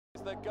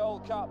the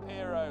Gold Cup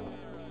hero.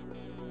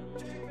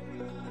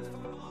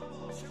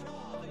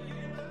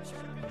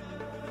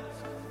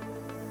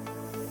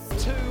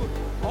 Two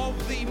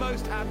of the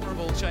most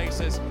admirable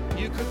chasers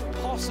you could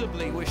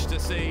possibly wish to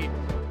see.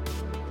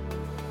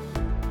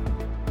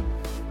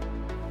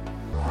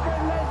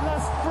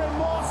 Relentless,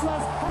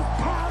 remorseless, and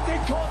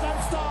pounding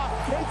Cordan Star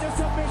into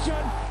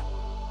submission.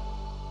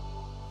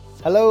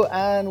 Hello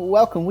and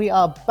welcome. We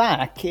are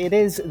back. It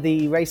is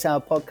the Race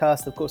Hour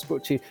podcast, of course,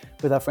 brought to you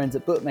with our friends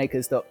at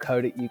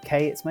bookmakers.co.uk.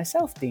 It's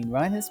myself, Dean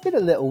Ryan. It's been a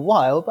little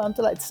while, but I'm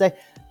delighted to say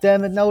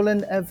Dermot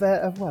Nolan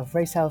of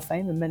Race Hour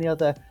fame and many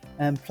other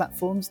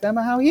platforms.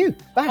 Dermot, how are you?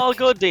 Back? All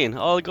good, Dean.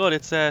 All good.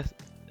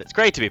 It's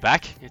great to be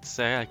back. It's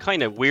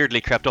kind of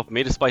weirdly crept up on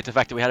me, despite the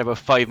fact that we had about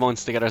 5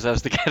 months to get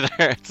ourselves together.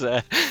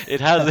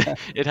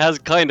 It has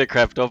kind of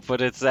crept up,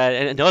 but it's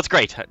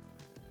great.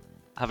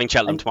 Having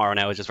Cheltenham tomorrow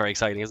now is just very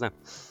exciting, isn't it?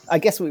 I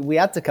guess we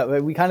had to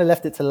cut. We kind of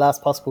left it to the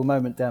last possible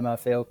moment, Dermot, I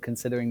feel,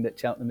 considering that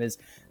Cheltenham is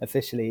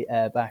officially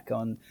back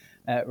on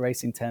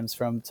racing terms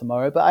from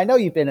tomorrow. But I know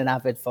you've been an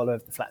avid follower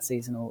of the flat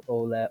season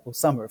all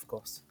summer, of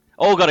course.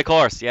 Oh God, of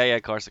course, yeah,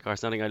 of course.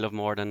 Nothing I love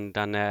more than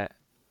and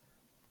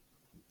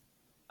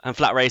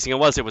flat racing. And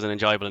whilst it was an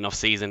enjoyable enough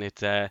season,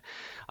 I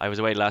was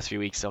away the last few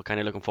weeks, so kind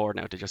of looking forward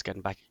now to just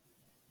getting back.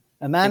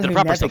 A man who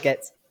never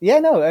gets... Yeah,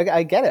 no,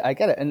 I get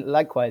it. And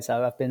likewise,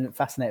 I've been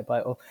fascinated by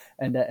it all.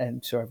 And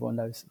I'm sure everyone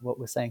knows what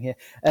we're saying here.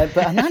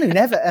 But a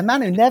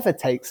man who never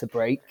takes a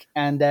break.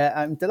 And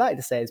I'm delighted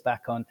to say is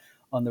back on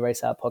the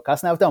Race Hour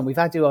podcast. Now, Don, we've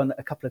had you on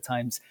a couple of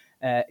times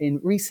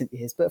in recent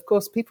years. But of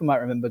course, people might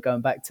remember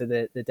going back to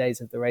the days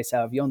of the Race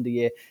Hour of yonder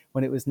year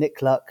when it was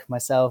Nick Luck,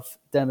 myself,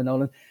 Dermot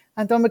Nolan,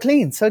 and Don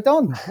McLean. So,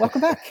 Don,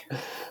 welcome back.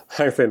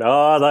 Thanks, Dean.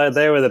 Oh,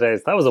 they were the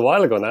days. That was a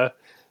while ago now.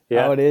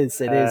 Yeah. Oh, it is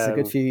a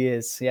good few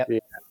years. Yep. Yeah.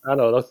 I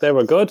know, look, they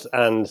were good,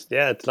 and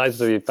yeah, delighted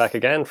to be back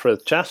again for a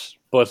chat.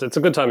 But it's a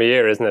good time of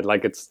year, isn't it?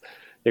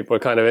 We're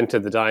kind of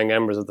into the dying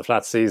embers of the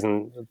flat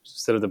season.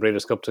 Still have the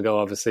Breeders' Cup to go,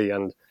 obviously,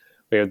 and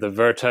we have the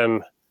Vertem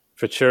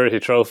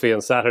Futurity Trophy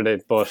on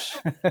Saturday.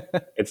 But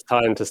it's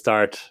time to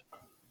start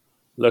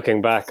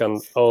looking back on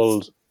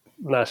old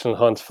National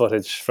Hunt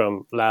footage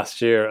from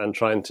last year and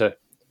trying to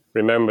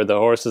remember the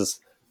horses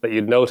that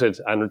you'd noted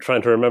and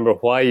trying to remember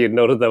why you'd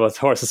noted them as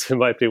horses who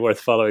might be worth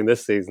following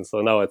this season.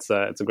 So no, it's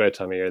a great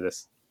time of year,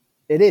 this.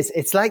 It is.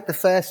 It's like the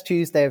first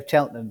Tuesday of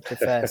Cheltenham, the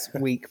first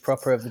week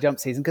proper of the jump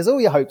season, because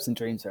all your hopes and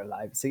dreams are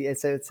alive. So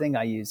it's a thing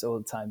I use all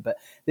the time. But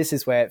this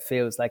is where it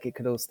feels like it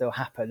could all still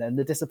happen. And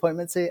the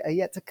disappointments are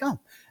yet to come.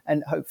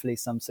 And hopefully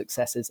some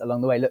successes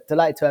along the way. Look,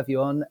 delighted to have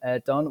you on,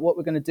 Don. What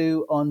we're going to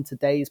do on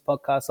today's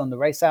podcast on the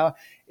Race Hour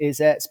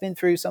is spin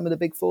through some of the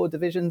big four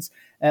divisions,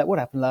 what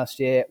happened last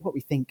year, what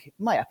we think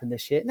might happen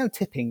this year. No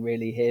tipping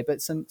really here,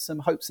 but some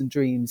hopes and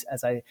dreams,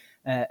 as I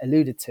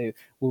alluded to,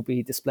 will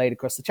be displayed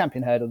across the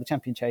Champion Hurdle, the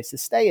Champion Chase,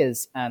 the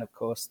Stayers, and of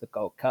course the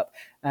Gold Cup.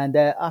 And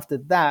after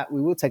that,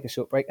 we will take a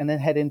short break and then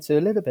head into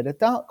a little bit of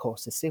dark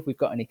horses, see if we've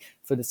got any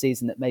for the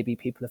season that maybe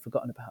people have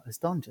forgotten about, as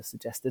Don just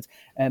suggested.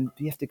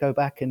 You have to go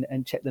back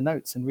and check the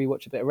notes and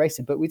rewatch a bit of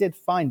racing. But we did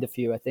find a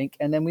few, I think,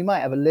 and then we might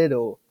have a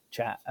little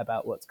chat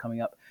about what's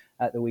coming up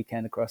at the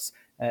weekend across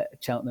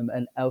Cheltenham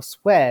and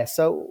elsewhere.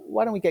 So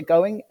why don't we get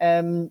going?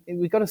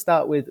 We've got to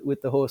start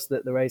with the horse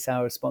that the Race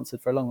Hour has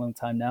sponsored for a long, long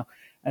time now.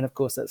 And of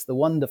course, that's the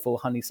wonderful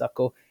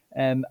Honeysuckle.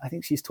 I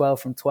think she's 12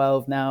 from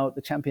 12 now.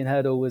 The Champion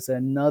Hurdle was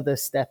another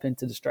step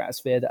into the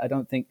stratosphere that I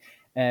don't think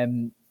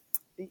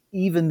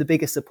even the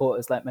biggest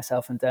supporters like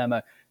myself and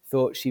Dermo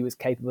thought she was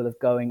capable of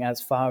going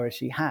as far as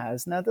she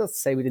has. Now, that's to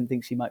say we didn't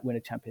think she might win a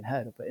Champion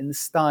Hurdle, but in the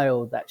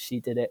style that she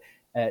did it,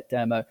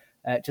 Dermo,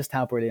 just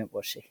how brilliant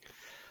was she?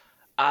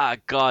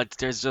 God,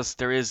 there's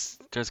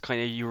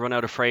kind of, you run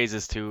out of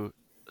phrases to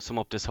sum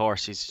up this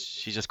horse.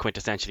 She's just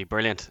quintessentially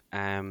brilliant.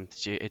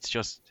 It's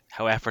just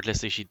how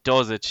effortlessly she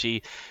does it.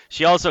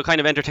 She also kind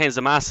of entertains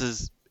the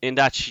masses in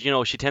that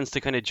she tends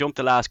to kind of jump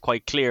the last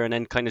quite clear and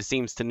then kind of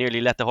seems to nearly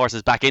let the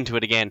horses back into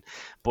it again.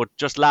 But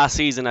just last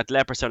season at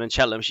Leopardstown and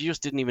Cheltenham, she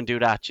just didn't even do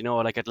that.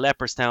 Like at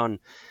Leopardstown,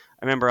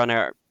 I remember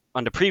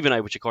on the preview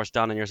night, which of course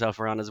Don and yourself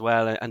were on as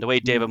well, and the way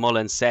David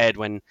Mullins said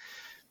when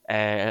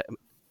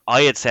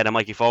I had said, and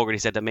Mikey Fogarty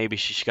said that maybe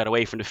she got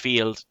away from the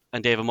field,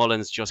 and David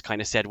Mullins just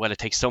kind of said, well, it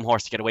takes some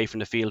horse to get away from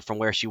the field from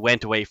where she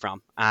went away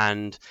from.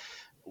 And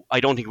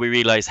I don't think we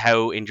realised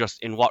how in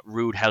what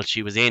rude health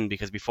she was in,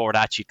 because before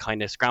that she'd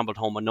kind of scrambled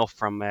home enough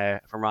from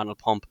Ronald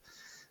Pump,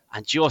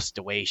 and just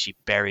the way she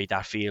buried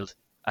that field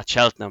at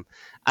Cheltenham.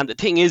 And the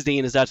thing is,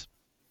 Dean, is that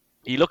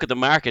you look at the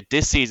market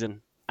this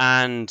season,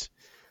 and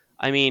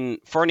I mean,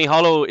 Fernie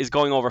Hollow is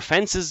going over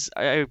fences,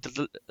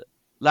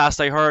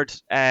 last I heard,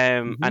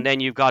 and then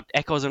you've got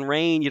Echoes and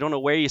Rain. You don't know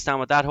where you stand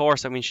with that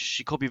horse. I mean,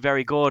 she could be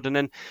very good, and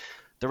then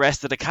the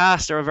rest of the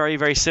cast are a very,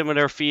 very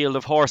similar field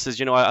of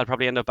horses. I'll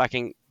probably end up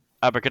backing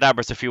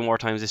Abracadabras a few more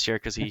times this year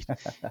because he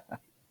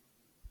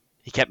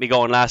kept me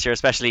going last year,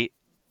 especially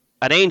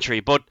at Aintree.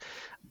 But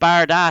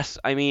bar that,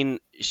 I mean,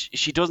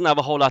 she doesn't have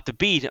a whole lot to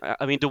beat.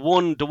 I mean, the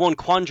one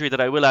quandary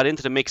that I will add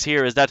into the mix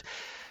here is that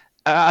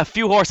a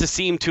few horses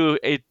seem to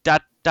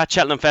that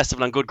Cheltenham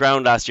Festival on good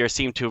ground last year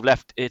seemed to have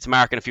left its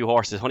mark on a few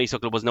horses.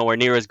 Honeysuckle was nowhere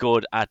near as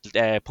good at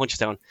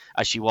Punchestown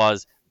as she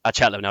was at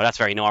Cheltenham. Now that's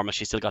very normal.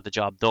 She still got the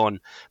job done,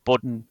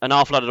 but an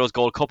awful lot of those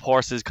Gold Cup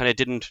horses kind of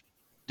didn't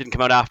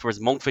come out afterwards.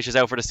 Monkfish is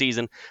out for the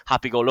season.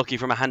 Happy Go Lucky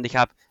from a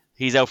handicap,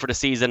 he's out for the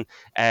season.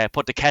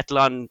 Put the kettle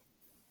on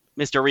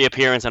Mr.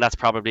 Reappearance, and that's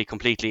probably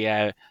completely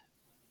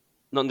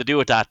nothing to do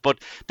with that. But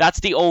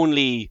that's the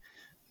only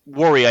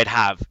worry I'd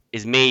have,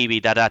 is maybe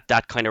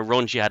that kind of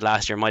run she had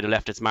last year might have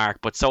left its mark.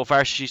 But so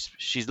far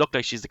she's looked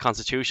like she's the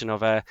constitution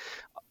of a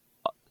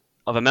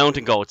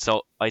mountain goat,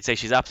 so I'd say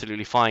she's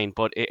absolutely fine.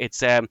 But it's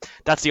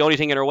that's the only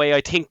thing in her way,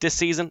 I think, this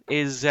season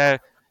is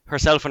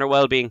herself and her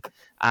well-being,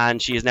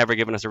 and she has never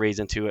given us a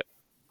reason to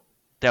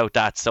doubt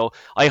that. So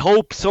I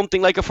hope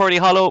something like a Ferdy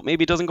Hollow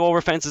maybe doesn't go over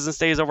fences and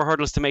stays over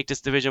hurdles to make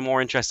this division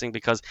more interesting,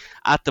 because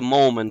at the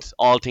moment,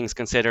 all things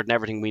considered and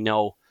everything we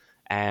know,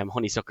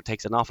 Honeysuckle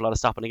takes an awful lot of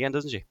stopping again,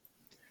 doesn't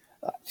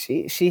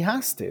she? She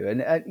has to,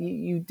 and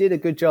you did a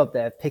good job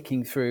there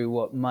picking through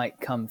what might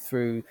come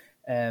through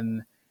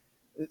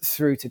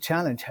to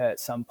challenge her at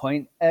some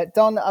point.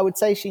 Don, I would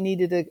say she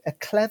needed a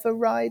clever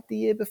ride the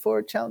year before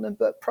at Cheltenham,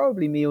 but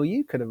probably me or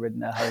you could have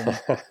ridden her home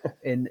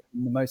in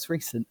the most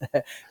recent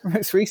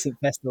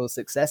festival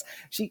success.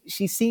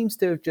 She seems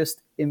to have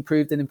just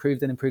improved,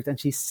 and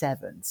she's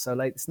 7. So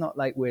like, it's not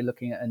like we're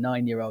looking at a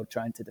 9-year-old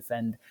trying to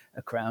defend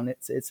a crown.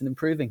 It's an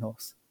improving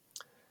horse.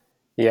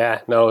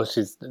 Yeah, no,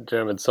 she's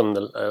Dermot summed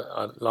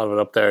a lot of it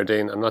up there,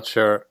 Dean. I'm not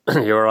sure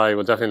you or I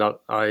would definitely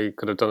not. I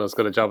could have done as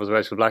good a job as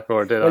Rachel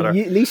Blackmore did. Well, at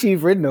least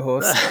you've ridden a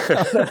horse.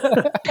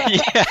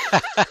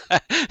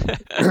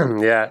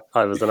 Yeah,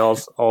 I was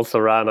also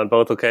ran on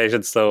both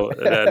occasions, so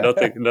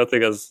nothing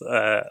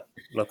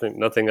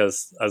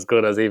as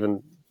good as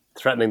even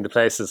threatening the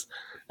places.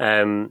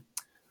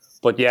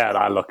 But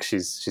yeah, look,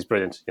 she's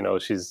brilliant. You know,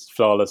 she's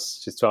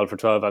flawless. She's 12 for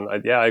 12,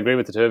 and I agree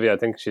with the two of you. I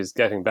think she's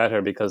getting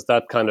better, because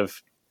that kind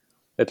of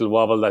little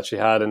wobble that she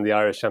had in the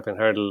Irish Champion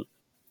Hurdle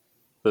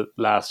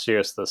last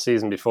year, so the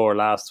season before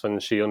last, when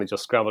she only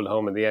just scrambled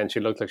home in the end, she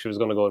looked like she was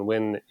going to go and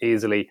win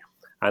easily,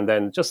 and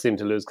then just seemed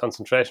to lose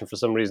concentration for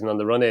some reason on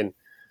the run-in.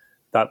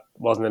 That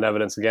wasn't in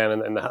evidence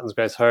again in the Hatton's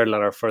Grace Hurdle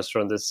on her first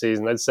run this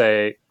season. I'd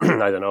say, I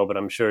don't know, but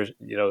I'm sure,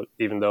 you know,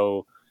 even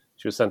though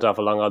she was sent off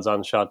a long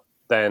odds-on shot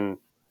then,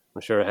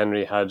 I'm sure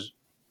Henry had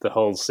the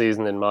whole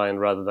season in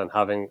mind rather than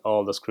having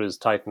all the screws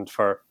tightened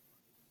for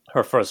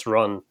her first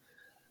run.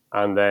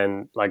 And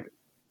then, like,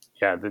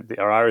 yeah,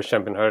 our Irish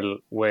Champion Hurdle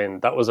win,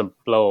 that was a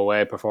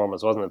blow-away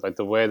performance, wasn't it? Like,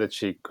 the way that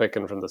she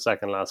quickened from the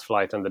second last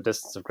flight and the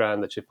distance of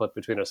ground that she put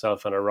between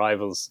herself and her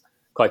rivals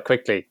quite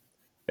quickly,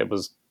 it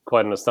was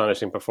quite an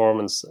astonishing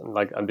performance.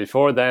 And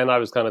before then, I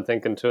was kind of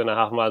thinking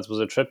 2.5 miles was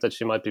a trip that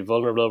she might be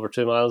vulnerable over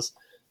 2 miles,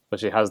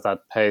 but she has that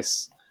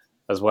pace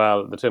as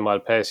well, the 2 mile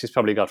pace. She's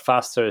probably got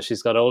faster as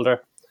she's got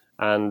older,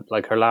 and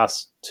like her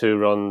last 2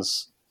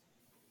 runs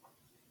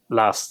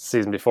last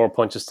season before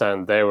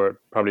Punchestown, they were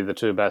probably the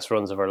 2 best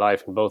runs of her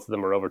life, and both of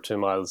them were over 2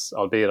 miles,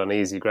 albeit on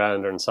easy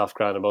ground or in soft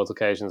ground on both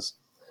occasions.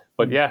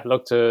 But yeah,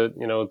 look, to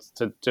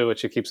do what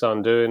she keeps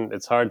on doing.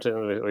 It's hard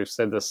to, we've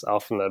said this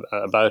often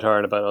about her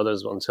and about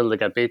others, until they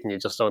get beaten, you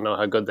just don't know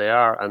how good they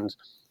are. And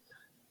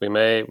we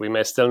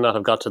may still not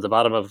have got to the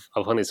bottom of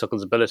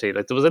Honeysuckle's ability.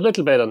 Like, there was a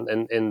little bit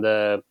in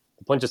the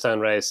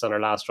Punchestown race on her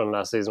last run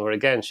last season, where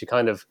again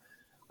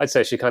I'd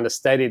say she kind of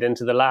steadied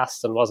into the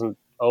last and wasn't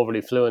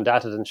overly fluent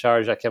at it, and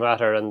Sharjah came at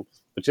her,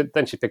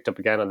 then she picked up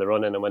again on the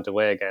run in and went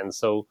away again.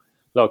 So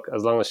look,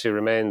 as long as she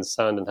remains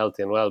sound and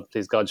healthy and well,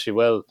 please God she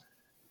will.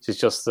 She's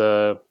just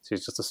a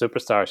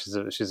superstar.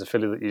 She's a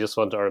filly that you just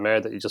want to, or a mare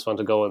that you just want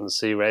to go and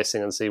see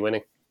racing and see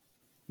winning.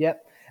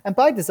 Yep. And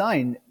by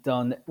design,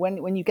 Don,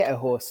 when you get a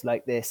horse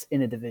like this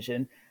in a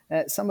division,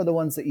 some of the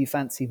ones that you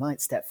fancy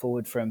might step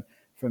forward from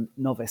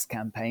novice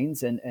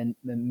campaigns and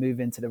move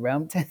into the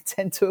realm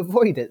tend to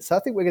avoid it. So I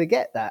think we're going to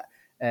get that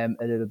a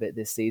little bit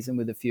this season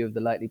with a few of the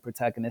likely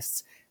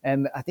protagonists.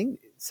 I think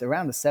it's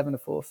around a 7-4,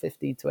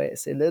 15-8.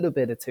 It's a little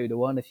bit of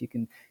 2-1 if you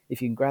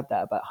can grab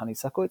that about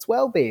Honeysuckle. Its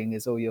well-being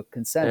is all you're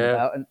concerned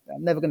about, and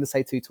I'm never going to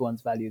say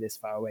 2-1's value this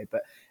far away,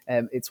 but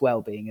it's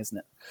well-being, isn't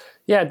it?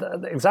 Yeah,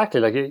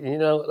 exactly. Like, you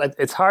know, like,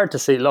 it's hard to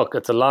see. Look,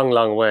 it's a long,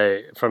 long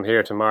way from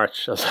here to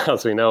March,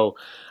 as we know,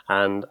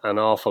 and an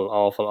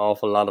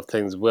awful lot of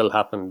things will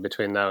happen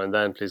between now and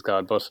then, please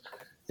God. But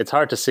it's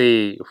hard to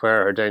see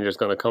where her danger is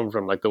going to come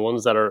from. Like, the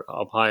ones that are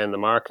up high in the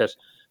market,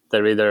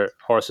 they're either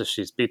horses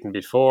she's beaten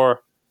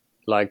before,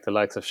 like the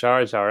likes of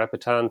Sharjah or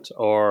Epitant,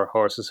 or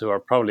horses who are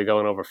probably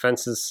going over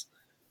fences.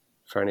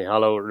 Fernie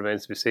Hollow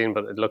remains to be seen,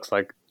 but it looks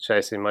like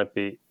chasing might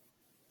be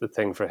the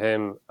thing for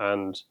him,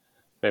 and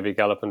maybe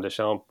Galopin Des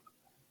Champs.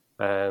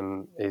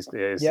 He's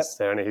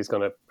there, and he's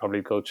going to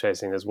probably go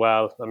chasing as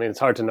well. I mean, it's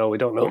hard to know. We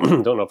don't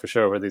know for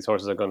sure where these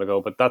horses are going to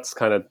go, but that's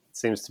kind of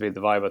seems to be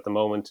the vibe at the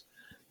moment.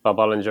 Bob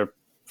Bollinger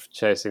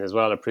chasing as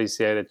well,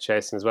 Appreciated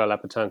chasing as well.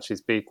 Epitant,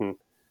 she's beaten.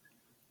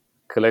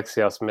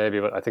 Calixios maybe,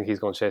 but I think he's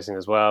going chasing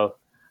as well.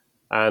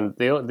 And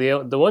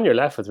the one you're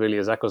left with really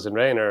is Echoes and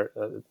Rayner.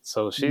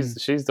 So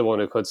she's the one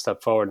who could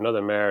step forward.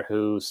 Another mare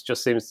who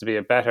just seems to be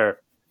a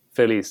better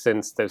filly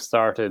since they've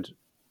started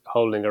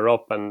holding her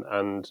up,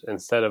 and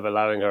instead of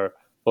allowing her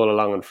pull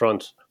along in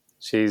front,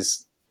 she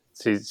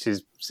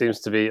seems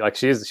to be like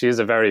she's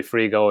a very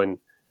free going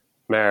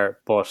mare,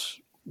 but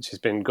she's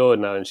been good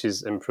now and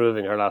she's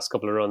improving her last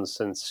couple of runs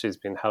since she's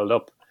been held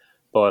up.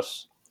 But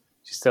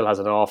she still has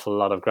an awful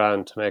lot of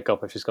ground to make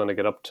up if she's going to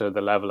get up to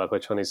the level at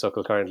which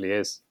Honeysuckle currently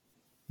is.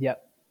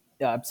 Yep.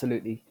 Yeah,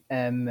 absolutely.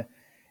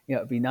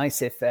 It'd be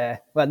nice if,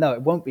 well, no,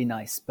 it won't be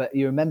nice, but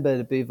you remember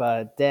the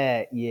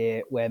Bouvardière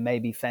year where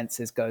maybe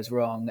Fences goes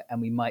wrong and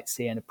we might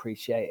see and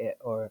appreciate it,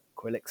 or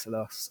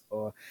Quilixolos,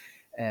 or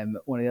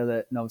one of the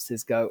other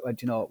novices go, oh,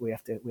 do you know what, we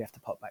have to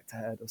pop back to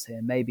hurdles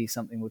here. Maybe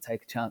something will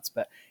take a chance,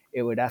 but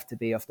it would have to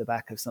be off the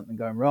back of something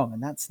going wrong,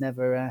 and that's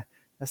never a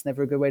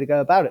good way to go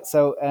about it.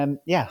 So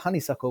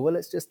Honeysuckle. Well,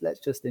 let's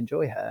just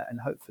enjoy her,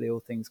 and hopefully all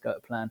things go to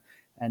plan,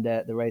 and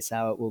the race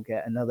hour will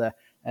get another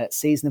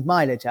season of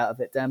mileage out of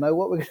it. Damo,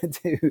 what we're going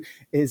to do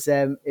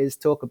is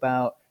talk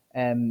about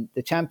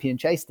the Champion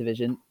Chase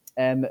division.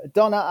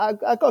 Don, I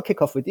got to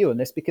kick off with you on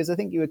this because I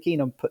think you were keen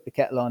on Put the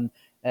Kettle On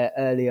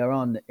earlier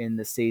on in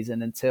the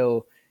season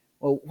until,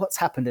 well, what's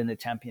happened in the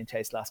Champion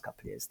Chase last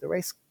couple of years? The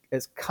race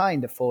has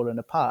kind of fallen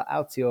apart.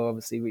 Altior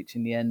obviously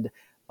reaching the end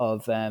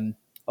of a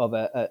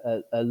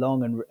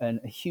long and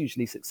a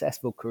hugely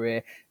successful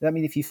career. I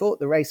mean, if you thought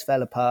the race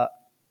fell apart,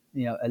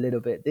 a little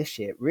bit this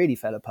year, it really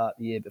fell apart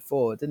the year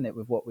before, didn't it,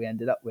 with what we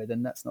ended up with?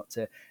 And that's not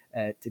to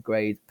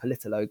degrade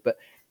Politologue, but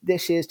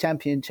this year's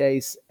Champion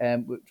Chase,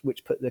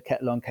 which Put the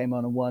Kettle On, came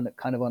on and won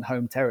kind of on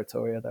home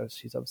territory, although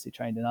she's obviously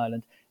trained in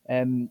Ireland.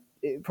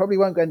 It probably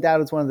won't go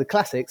down as one of the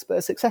classics, but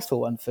a successful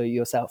one for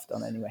yourself,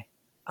 Don, anyway.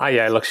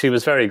 Yeah, look, she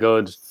was very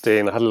good,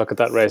 Dean. I had a look at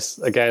that race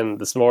again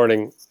this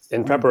morning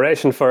in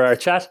preparation for our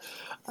chat.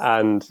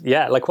 And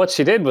yeah, like what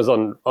she did was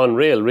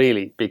unreal,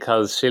 really,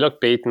 because she looked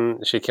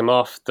beaten. She came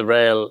off the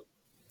rail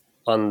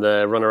on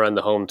the run around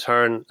the home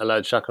turn,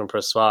 allowed Chacun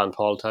Pour Soi and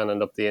Paul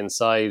Tannand up the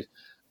inside,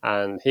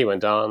 and he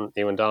went on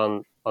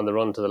on the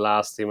run to the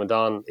last. He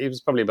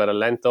was probably about a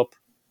length up,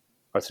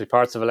 or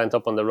 3/4 of a length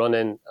up on the run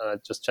in.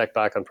 Just checked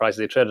back on prices.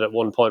 He traded at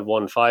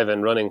 1.15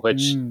 in running,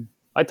 which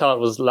I thought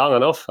was long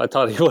enough. I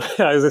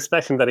was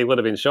expecting that he would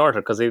have been shorter,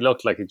 because he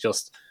looked like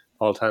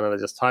Paul Tannand had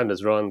just timed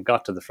his run,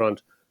 got to the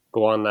front,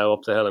 go on now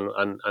up the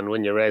hill and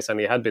win your race. And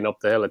he had been up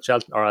the hill at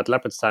Cheltenham or at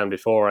Leopardstown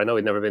before. I know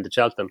he'd never been to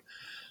Cheltenham.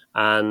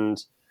 And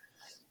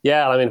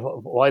yeah, I mean,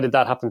 why did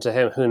that happen to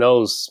him? Who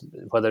knows,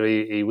 whether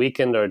he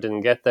weakened or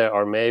didn't get there,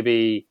 or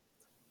maybe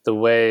the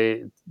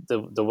way to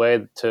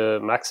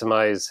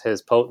maximize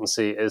his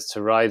potency is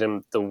to ride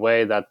him the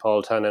way that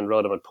Paul Tannand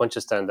rode him at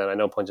Punchestown. Then I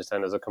know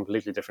Punchestown is a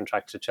completely different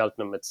track to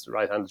Cheltenham. It's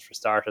right-handed for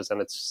starters, and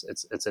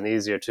it's an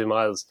easier 2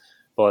 miles.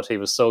 But he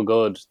was so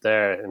good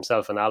there,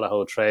 himself and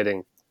Allaho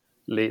trading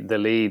the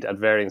lead at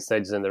varying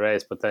stages in the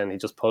race, but then he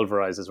just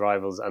pulverized his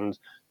rivals, and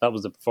that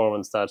was the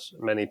performance that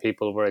many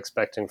people were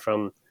expecting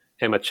from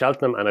him at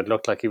Cheltenham, and it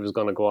looked like he was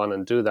going to go on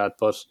and do that,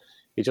 but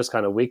he just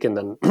kind of weakened.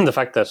 And the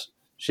fact that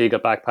she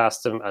got back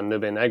past him and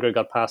Nubin Egra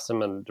got past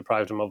him and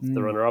deprived him of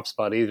the runner-up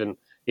spot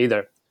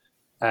either,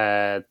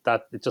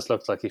 that it just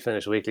looked like he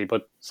finished weakly.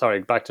 But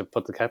sorry, back to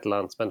Put the Kettle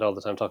On. Spent all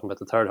the time talking about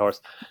the third horse.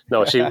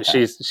 No,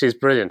 she's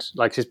brilliant.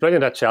 Like, she's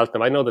brilliant at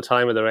Cheltenham. I know the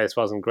time of the race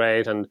wasn't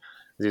great, and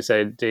as you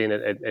say, Dean,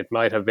 it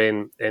might have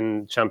been,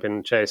 in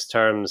Champion Chase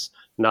terms,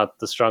 not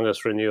the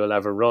strongest renewal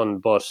ever run,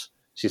 but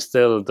she's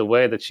still, the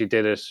way that she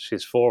did it,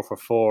 she's 4 for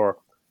 4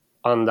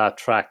 on that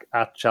track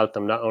at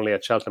Cheltenham, not only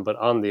at Cheltenham, but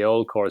on the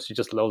old course. She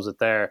just loves it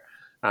there,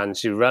 and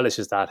she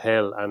relishes that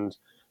hill. And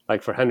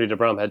like, for Henry de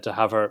Bromhead to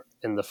have her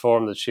in the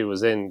form that she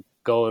was in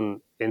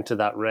going into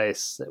that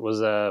race, it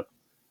was a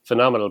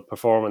phenomenal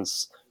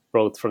performance,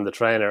 both from the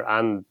trainer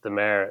and the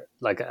mare.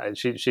 Like,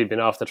 she'd been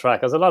off the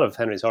track, as a lot of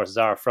Henry's horses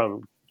are,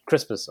 from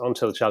Christmas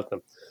until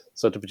Cheltenham.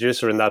 So to produce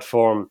her in that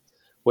form,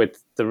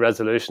 with the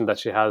resolution that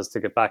she has to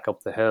get back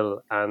up the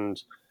hill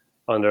and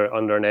under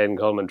an Aidan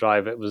Coleman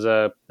drive, it was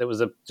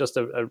just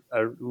a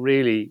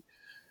really,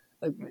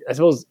 I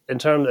suppose, in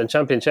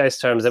Champion Chase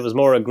terms, it was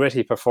more a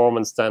gritty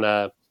performance than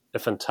a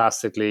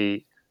fantastic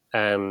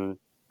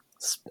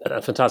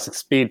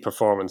speed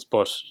performance.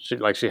 But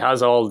she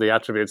has all the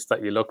attributes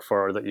that you look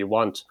for, that you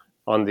want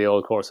on the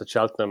old course at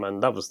Cheltenham,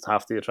 and that was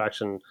half the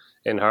attraction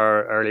in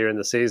her earlier in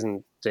the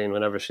season, Dean,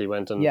 whenever she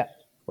went and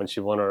when she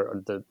won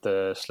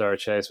the Slur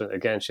Chase.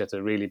 Again, she had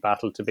to really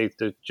battle to beat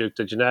the Duke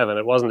de Genève, and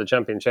it wasn't a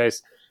Champion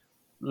Chase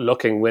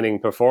looking winning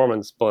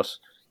performance, but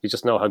you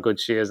just know how good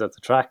she is at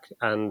the track,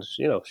 and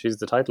she's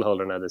the title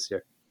holder now this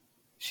year.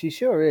 She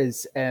sure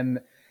is. And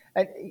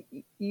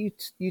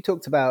you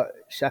talked about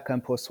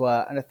Chacun Pour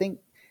Soi, and I think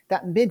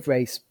that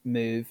mid-race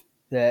move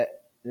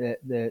that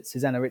the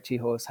Susanna Ritchie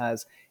horse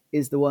has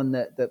is the one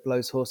that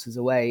blows horses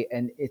away.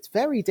 And it's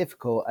very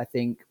difficult, I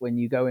think, when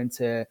you go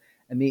into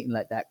a meeting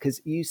like that,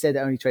 because you said it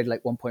only traded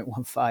like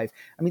 1.15. I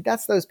mean,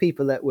 that's those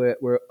people that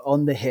were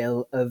on the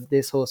hill of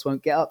this horse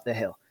won't get up the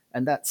hill.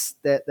 And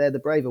they're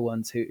the braver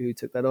ones who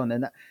took that on.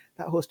 And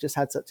that horse just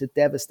had such a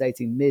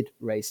devastating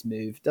mid-race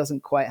move.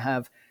 Doesn't quite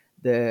have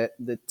the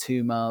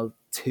 2 mile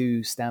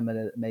 2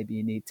 stamina that maybe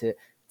you need to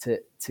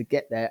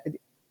get there.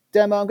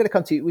 Dermot, I'm going to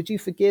come to you. Would you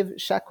forgive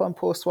Chacun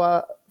Pour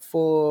Soi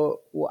for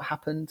what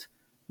happened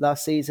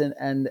last season,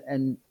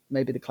 and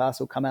maybe the class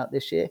will come out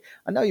this year?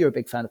 I know you're a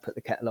big fan of Put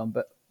the Kettle On,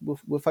 but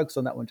we'll focus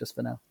on that one just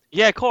for now.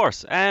 Yeah, of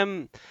course.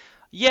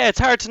 Yeah, it's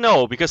hard to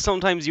know because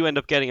sometimes you end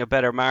up getting a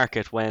better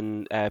market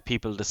when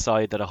people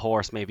decide that a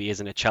horse maybe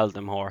isn't a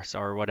Cheltenham horse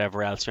or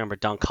whatever else. Remember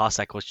Don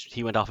Cossack,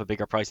 he went off a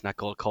bigger price in that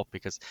Gold Cup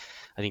because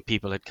I think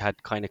people had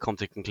kind of come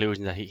to the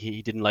conclusion that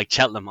he didn't like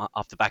Cheltenham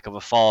off the back of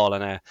a fall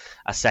and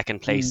a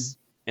second place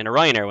in a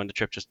Ryanair when the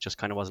trip just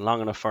kind of wasn't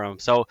long enough for him.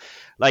 So,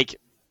 like,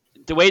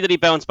 the way that he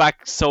bounced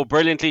back so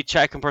brilliantly,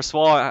 Chacun Pour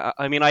Soi,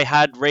 I mean, I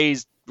had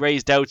raised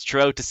doubts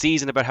throughout the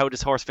season about how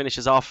this horse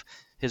finishes off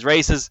his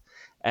races.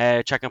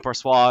 Chacun Pour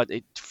Soi,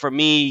 for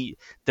me,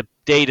 the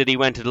day that he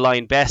went to the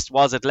line best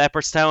was at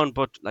Leopardstown,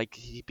 but like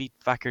he beat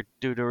Vacher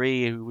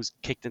Duderie, who was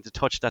kicked into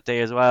touch that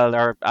day as well,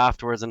 or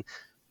afterwards, and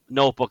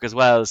Notebook as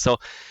well. So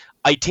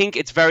I think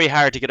it's very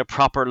hard to get a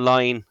proper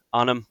line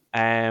on him.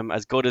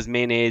 As good as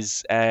Min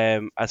is,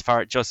 as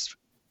far just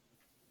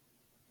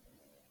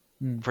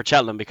for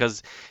Cheltenham,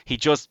 because he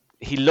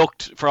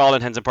looked, for all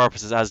intents and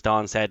purposes, as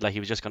Don said, like he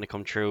was just going to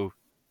come through.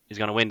 He's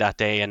going to win that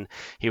day, and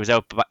he was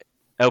out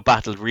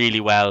battled really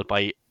well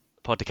by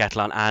Put the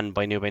Kettle On and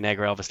by Nube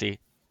Negra, obviously,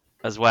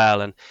 as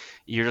well. And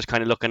you're just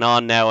kind of looking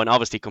on now, and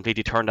obviously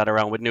completely turned that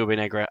around with Nube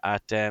Negra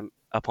at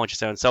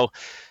Punchestown. So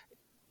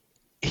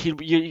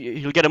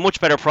he'll get a much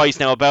better price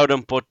now about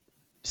him. But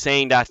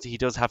saying that, he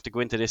does have to go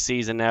into this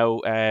season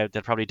now.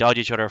 They'll probably dodge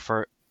each other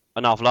for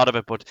an awful lot of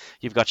it. But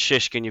you've got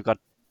Shishkin, you've got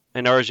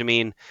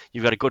Energumene,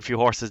 you've got a good few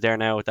horses there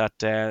now that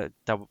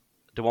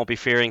they won't be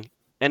fearing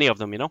any of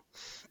them, you know.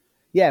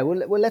 Yeah,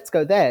 well, let's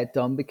go there,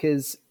 Dom,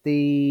 because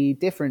the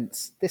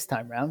difference this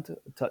time round,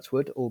 touch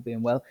wood, all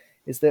being well,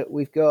 is that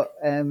we've got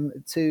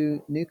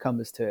two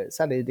newcomers to it.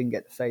 Sadly, they didn't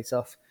get the face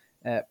off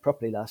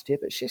properly last year,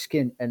 but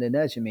Shishkin and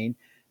Energumene,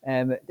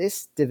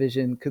 this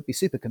division could be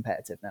super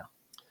competitive now.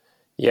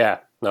 Yeah,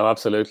 no,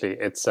 absolutely.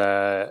 It's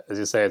as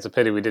you say, it's a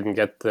pity we didn't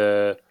get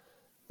the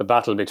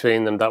battle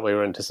between them that we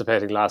were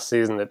anticipating last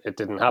season. It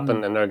didn't happen.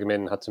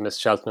 Energumene had to miss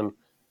Cheltenham.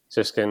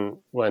 Shishkin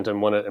went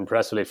and won it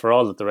impressively for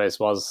all that the race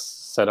was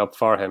set up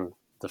for him.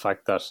 The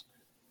fact that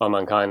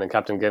Mankind and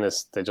Captain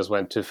Guinness, they just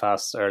went too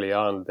fast early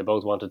on. They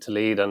both wanted to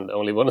lead and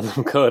only one of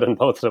them could, and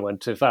both of them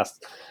went too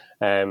fast.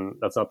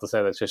 That's not to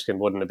say that Shishkin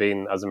wouldn't have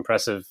been as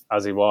impressive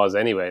as he was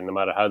anyway, no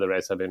matter how the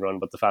race had been run,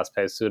 but the fast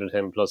pace suited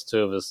him, plus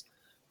two of his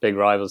big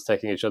rivals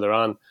taking each other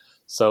on.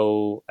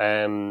 So,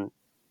 and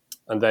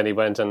then he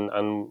went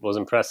and was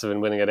impressive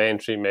in winning at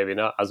Aintree, maybe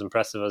not as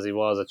impressive as he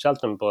was at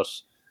Cheltenham, but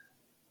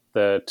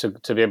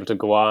to be able to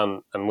go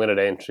on and win at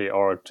Aintree,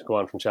 or to go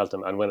on from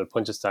Cheltenham and win at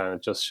Punchestown,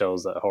 it just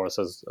shows that a horse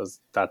has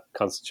that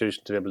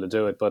constitution to be able to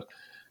do it. But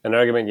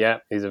Energumene, yeah,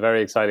 he's a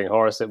very exciting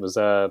horse. It was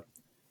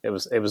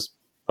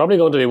probably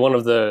going to be one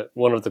of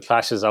the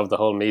clashes of the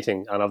whole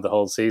meeting and of the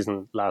whole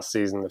season last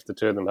season if the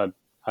two of them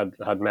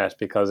had met,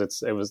 because it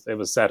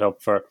was set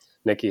up for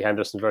Nicky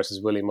Henderson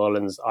versus Willie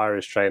Mullins,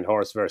 Irish trained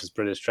horse versus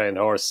British trained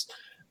horse,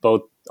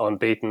 both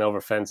unbeaten over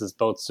fences,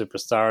 both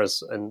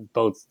superstars, and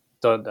both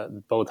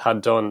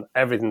had done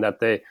everything that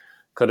they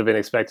could have been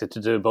expected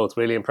to do, both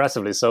really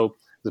impressively. So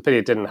it's a pity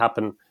it didn't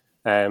happen.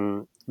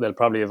 They'll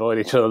probably avoid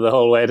each other the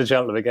whole way to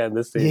Cheltenham again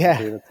this season.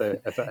 Yeah.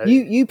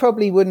 You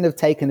probably wouldn't have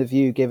taken the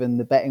view, given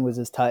the betting was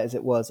as tight as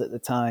it was at the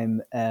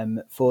time,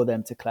 for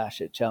them to clash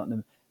at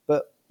Cheltenham.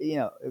 But, you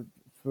know,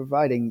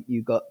 providing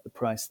you got the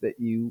price that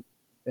you...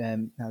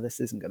 now, this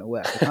isn't going to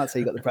work. I can't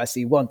say you got the price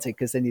that you wanted,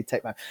 because then you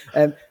take my...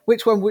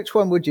 Which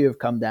one would you have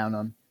come down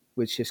on?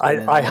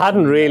 I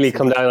hadn't really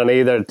come down on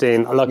either,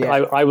 Dean. Look,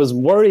 yeah. I was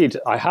worried.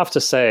 I have to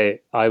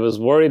say, I was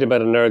worried about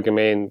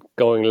Energumene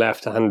going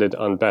left-handed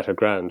on better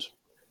ground,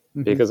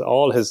 because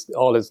all his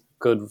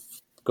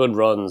good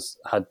runs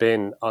had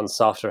been on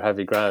softer,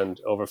 heavy ground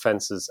over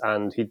fences,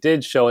 and he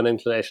did show an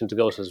inclination to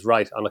go to his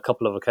right on a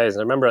couple of occasions.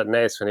 I remember at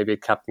Naas when he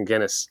beat Captain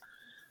Guinness.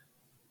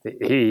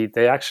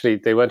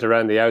 They went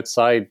around the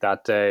outside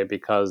that day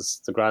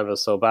because the ground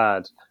was so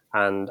bad.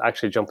 And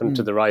actually jumping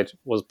to the right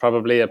was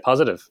probably a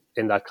positive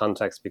in that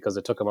context, because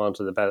it took him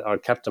onto the best, or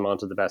kept him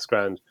onto the best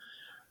ground.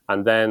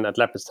 And then at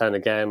Leopardstown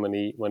again, when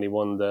he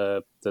won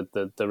the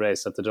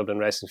race at the Dublin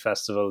Racing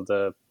Festival,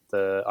 the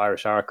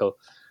Irish Arkle,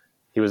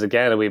 he was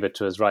again a wee bit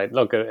to his right.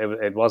 Look,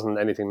 it wasn't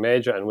anything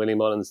major, and Willie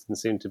Mullins didn't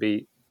seem to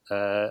be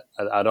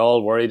at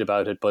all worried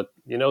about it. But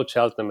you know,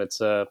 Cheltenham, it's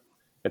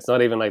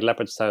not even like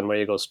Leopardstown where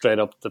you go straight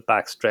up the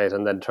back straight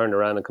and then turn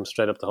around and come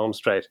straight up the home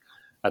straight.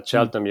 At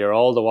Cheltenham, you're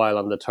all the while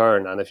on the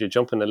turn, and if you're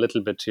jumping a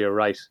little bit to your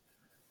right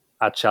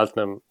at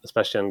Cheltenham,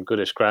 especially on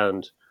goodish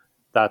ground,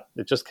 that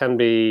it just can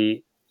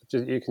be,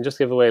 you can just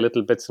give away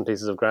little bits and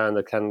pieces of ground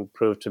that can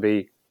prove to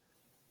be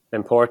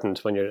important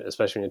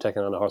especially when you're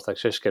taking on a horse like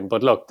Shishkin.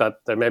 But look, that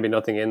there may be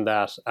nothing in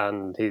that,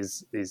 and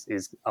he's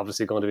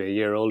obviously going to be a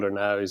year older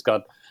now.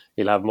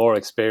 He'll have more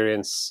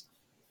experience.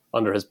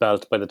 under his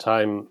belt by the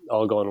time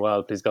all going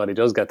well, please God, he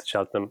does get to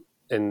Cheltenham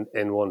in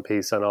one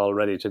piece and all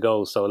ready to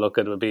go. So look,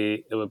 it would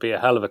be a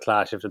hell of a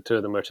clash if the two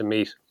of them were to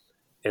meet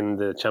in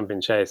the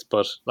champion chase.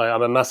 But like,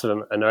 I'm a massive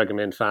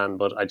Energumen fan,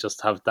 but I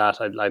just have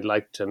that. I'd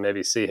like to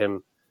maybe see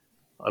him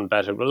on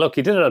better. But look,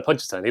 he did it at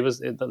Punchestown.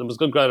 There was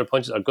good ground at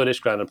Punchestown, goodish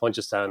ground at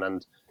Punchestown,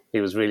 and he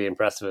was really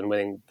impressive in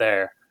winning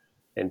there,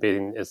 in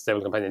beating his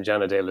stable companion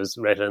Janadale, who's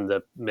rated in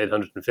the mid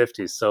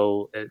 150s.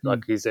 So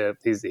like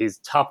he's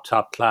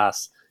top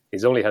class.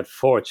 He's only had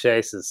 4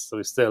 chases, so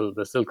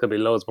there still could be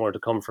loads more to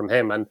come from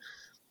him. And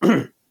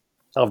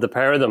of the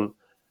pair of them,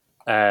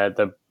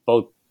 they're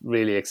both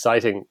really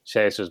exciting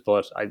chasers.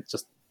 But I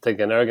just think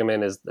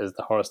Energumen is the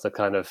horse that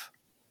kind of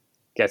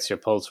gets your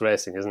pulse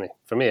racing, isn't he?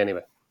 For me,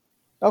 anyway.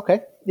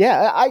 Okay,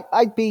 yeah,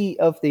 I'd be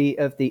of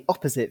the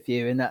opposite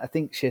view in that I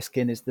think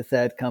Shishkin is the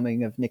third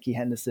coming of Nicky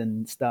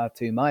Henderson Star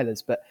 2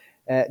 milers. But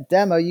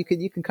Demo, you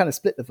can kind of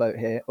split the vote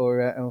here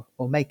or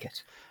make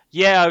it.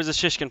 Yeah, I was a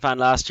Shishkin fan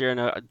last year,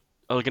 and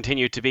I'll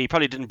continue to be.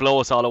 Probably didn't blow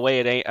us all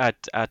away at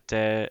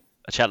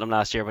Cheltenham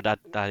last year, but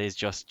that is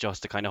just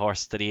the kind of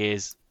horse that he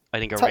is. I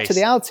think touch of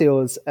the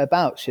Altiors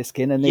about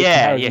Shishkin, and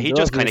he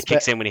just kind of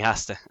kicks in when he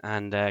has to,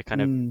 and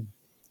kind of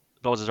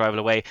blows his rival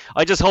away.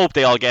 I just hope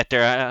they all get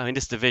there. I mean,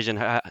 this division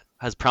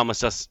has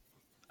promised us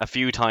a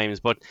few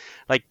times, but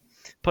like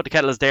Put the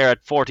Kettles there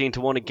at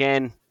 14-1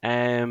 again.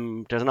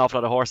 There's an awful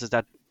lot of horses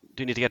that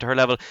do need to get to her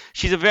level.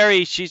 She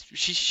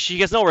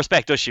gets no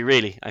respect, does she?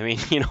 Really? I mean,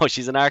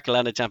 she's an Arkle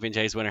and a Champion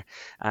Chase winner,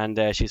 and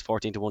she's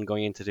 14-1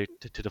 going into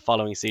the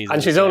following season.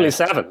 And she's only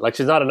 7. Like,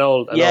 she's not an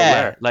old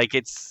mare. Like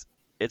it's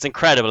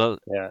incredible.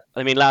 Yeah.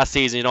 I mean, last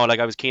season,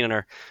 like I was keen on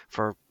her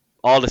for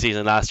all the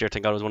season last year. I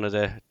think I was one of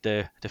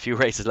the few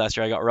races last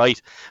year I got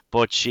right,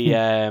 but she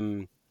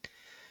had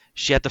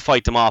to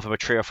fight them off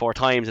about 3 or 4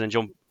 times and then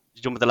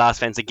jump at the last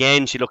fence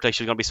again. She looked like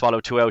she was going to be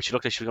swallowed 2 out. She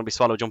looked like she was going to be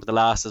swallowed jump at the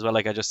last as well,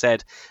 like I just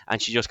said,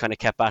 and she just kind of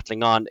kept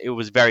battling on. It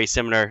was very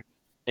similar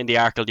in the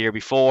Arkle the year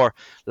before.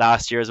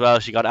 Last year as well,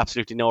 she got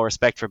absolutely no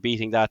respect for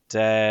beating that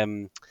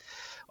the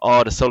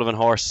Sullivan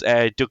horse,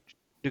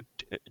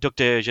 Duc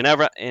de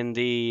Ginevra in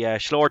the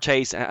Schlor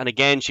chase, and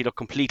again she looked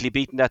completely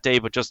beaten that day,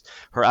 but just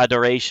her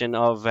adoration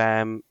of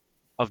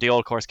the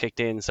old course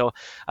kicked in. So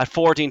at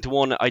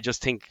 14-1, I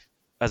just think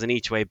as an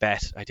each way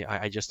bet,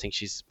 I just think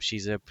she's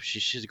a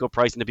good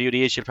price, and the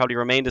beauty is she'll probably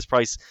remain this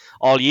price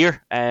all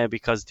year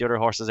because the other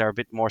horses are a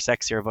bit more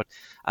sexier. But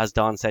as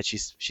Don said,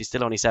 she's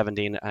still only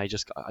 17. I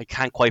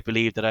can't quite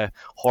believe that a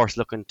horse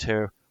looking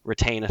to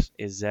retain it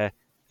is that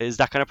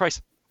kind of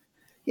price.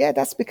 Yeah,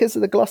 that's because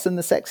of the gloss and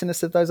the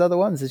sexiness of those other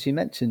ones, as you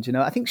mentioned.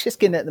 I think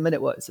Shishkin at the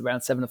minute, it's around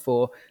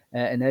 7-4,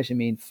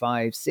 Energumen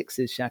 5, 6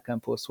 is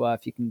Chacun Pour Soi.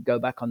 If you can go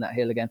back on that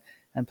hill again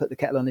and put the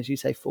kettle on, as you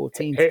say,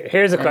 14.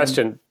 Here's a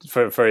question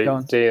for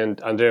Dee and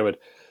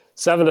Dermot.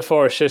 7-4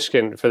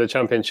 Shishkin for the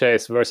Champion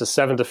Chase versus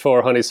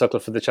 7-4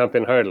 Honeysuckle for the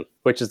Champion Hurdle.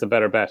 Which is the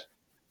better bet?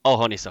 Oh,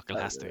 Honeysuckle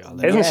has to be all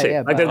Isn't she?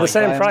 Like, they're the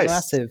same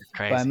price.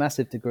 By a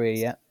massive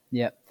degree,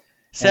 yeah.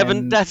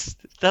 7. That's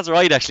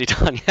right, actually,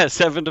 Don. Yeah,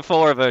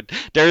 7-4. But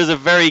there is a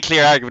very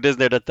clear argument, isn't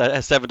there, that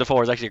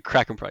 7-4 is actually a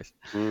cracking price.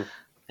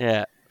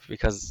 Yeah,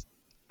 because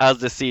as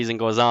the season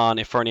goes on,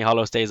 if Fernie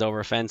Hollow stays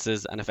over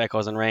fences and if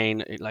Echoes and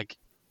Rain, like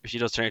if she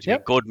does turn out to be a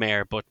good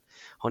mare, but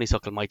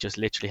Honeysuckle might just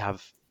literally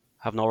have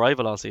no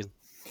rival all season.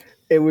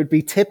 It would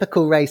be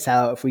typical race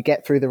out if we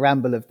get through the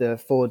ramble of the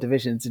 4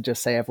 divisions and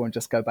just say everyone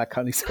just go back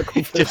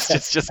Honeysuckle.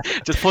 just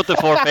put the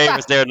 4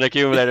 favourites there in the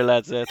accumulator,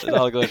 lads. It's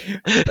all good.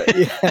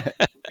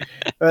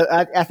 Well,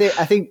 I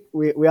think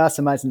we are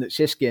surmising that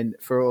Shishkin,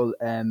 for all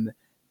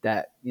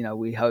that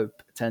we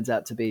hope turns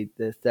out to be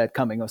the third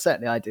coming, or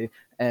certainly I do.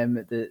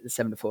 The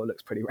 7-4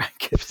 looks pretty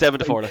rank.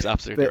 7-4 looks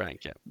absolutely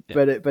rank, yeah.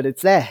 But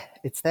it's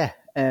there.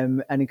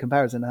 And in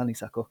comparison to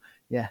Honeysuckle,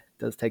 it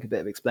does take a bit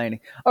of explaining.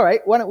 All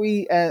right, why don't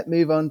we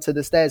move on to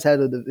the Stayers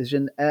Hurdle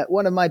division?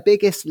 One of my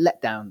biggest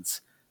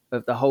letdowns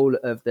of the whole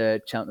of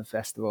the Cheltenham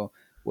Festival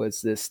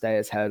was the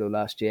Stayers Hurdle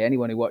last year.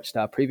 Anyone who watched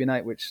our preview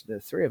night, which the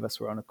 3 of us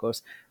were on, of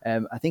course,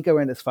 I think I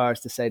went as far as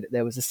to say that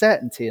there was a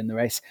certainty in the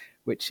race,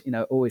 which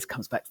always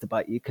comes back to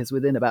bite you, because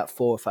within about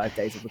 4 or 5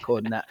 days of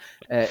recording that,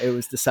 it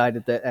was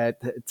decided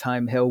that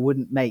Time Hill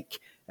wouldn't make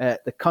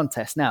the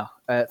contest. Now,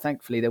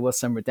 thankfully, there was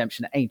some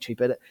redemption at Aintree,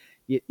 but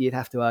you'd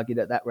have to argue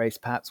that race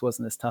perhaps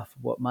wasn't as tough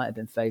as what might have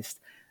been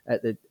faced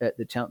at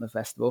the Cheltenham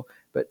Festival.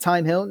 But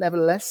Time Hill,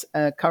 nevertheless,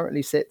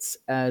 currently sits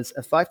as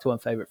a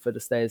 5-1 favourite for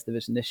the Stayers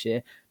division this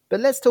year. But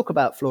let's talk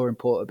about Flooring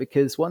Porter,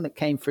 because one that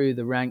came through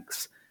the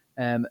ranks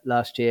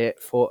last year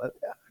for a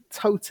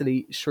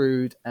totally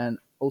shrewd and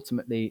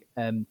ultimately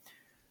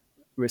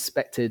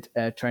respected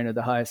trainer of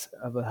the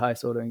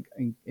highest order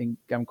in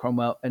Gavin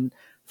Cromwell. And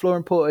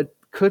Flooring Porter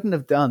couldn't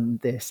have done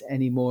this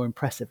any more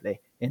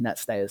impressively in that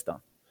Stayers Don.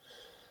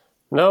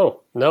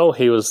 No,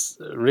 he was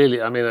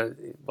really, I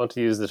want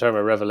to use the term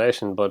a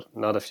revelation, but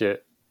not if you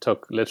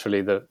took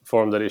literally the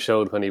form that he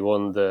showed when he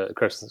won the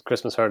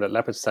Christmas Hurdle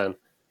at Leopardstown.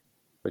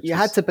 You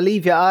had to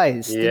believe your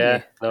eyes,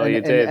 didn't you?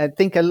 You did. I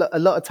think a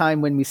lot of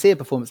time when we see a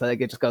performance like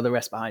that, you just go, the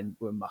rest behind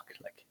were muck.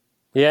 Like,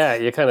 Yeah,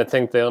 you kind of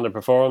think they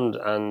underperformed,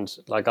 and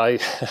like I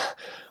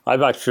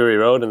backed Fury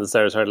Road in the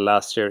Stayers Hurdle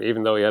last year,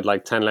 even though he had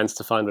like 10 lengths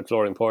to find with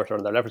Flooring Porter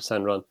on their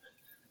Leopardstown run,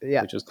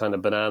 Yeah. which was kind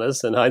of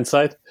bananas in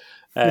hindsight.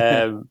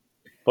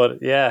 But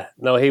yeah,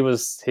 no, he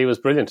was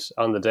brilliant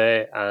on the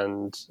day,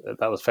 and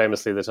that was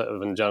famously the time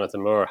when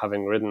Jonathan Moore,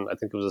 having ridden, I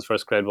think it was his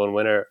first Grade 1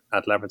 winner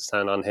at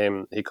Leopardstown on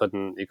him, he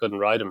couldn't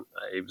ride him.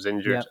 He was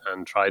injured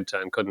and tried to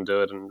and couldn't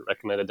do it, and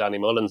recommended Danny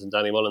Mullins, and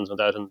Danny Mullins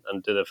went out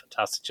and did a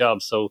fantastic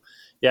job. So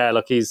yeah,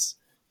 look, he's,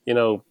 you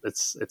know,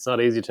 it's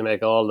not easy to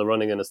make all the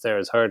running in a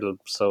Stayers Hurdle.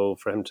 So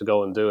for him to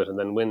go and do it and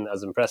then win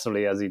as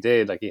impressively as he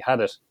did, like he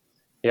had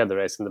the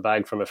race in the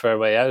bag from a fair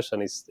way out,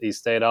 and he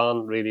stayed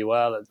on really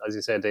well. As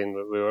you said, Dean,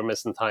 we were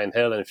missing Tyne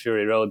Hill, and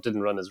Fury Road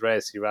didn't run his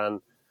race. He ran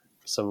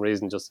for some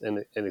reason just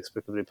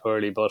inexplicably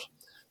poorly. But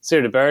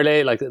Cyr de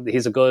Burley, like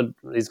he's got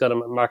a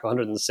mark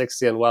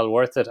 160 and well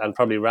worth it, and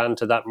probably ran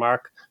to that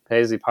mark,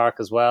 Paisley Park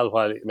as well,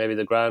 while maybe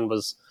the ground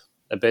was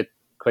a bit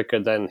quicker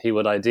than he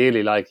would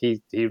ideally like.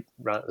 He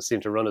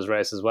seemed to run his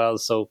race as well.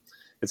 So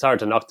it's hard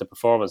to knock the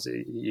performance.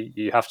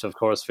 You have to, of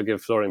course,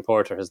 forgive Flooring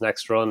Porter his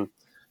next run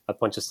at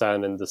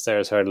Punchestown in the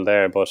Stayers Hurdle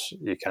there, but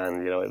you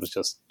can, it was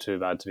just too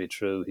bad to be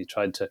true. He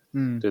tried to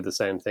do the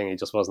same thing. He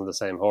just wasn't the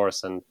same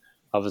horse, and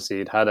obviously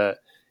he'd had a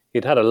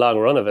long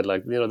run of it.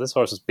 Like, this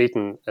horse was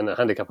beaten in a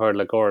handicap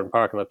hurdle at Gowran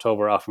Park in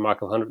October off a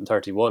mark of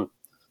 131.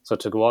 So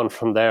to go on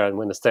from there and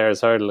win the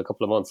Stayers Hurdle a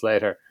couple of months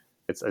later,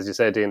 it's, as you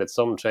say, Dean, it's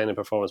some training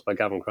performance by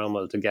Gavin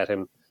Cromwell to get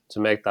him to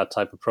make that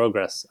type of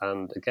progress.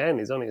 And again,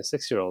 he's only a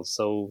 6-year-old,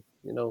 so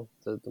you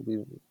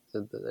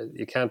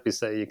can't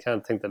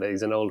think that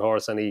he's an old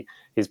horse and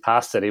he's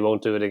past it. He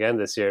won't do it again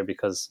this year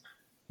because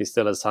he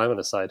still has time on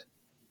his side.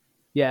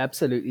 Yeah,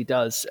 absolutely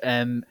does.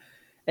 And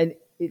do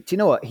you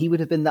know what? He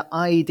would have been the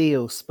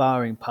ideal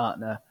sparring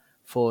partner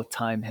for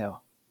Tyne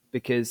Hill,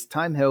 because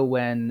Tyne Hill,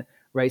 when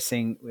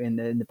racing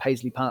in the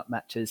Paisley Park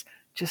matches,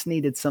 just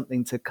needed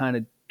something to kind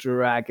of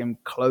drag him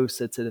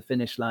closer to the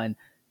finish line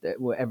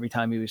every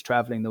time he was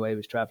traveling the way he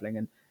was traveling.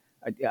 And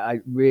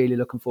I'm really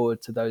looking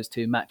forward to those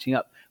two matching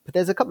up. But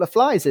there's a couple of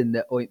flies in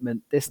the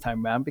ointment this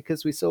time round,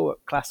 because we saw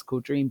what Classical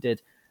Dream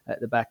did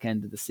at the back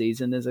end of the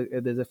season. There's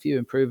a few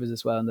improvers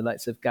as well, in the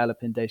likes of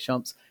Galopin Des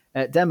Champs.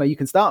 Demo, you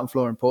can start on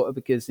Flooring Porter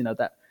because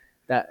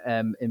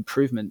that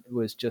improvement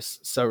was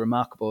just so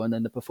remarkable, and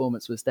then the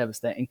performance was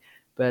devastating.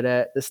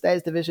 But the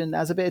Stayers division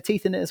has a bit of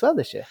teeth in it as well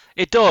this year.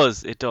 It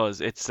does.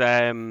 It's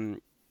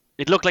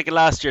it looked like it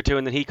last year too,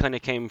 and then he kind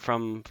of came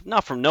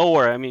not from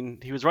nowhere. I mean,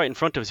 he was right in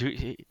front of us.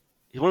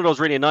 He's one of those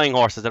really annoying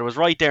horses that was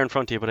right there in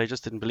front of you, but I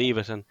just didn't believe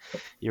it, and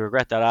you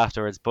regret that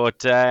afterwards.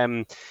 But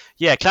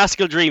yeah,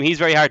 Classical Dream, he's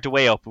very hard to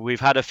weigh up.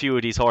 We've had a few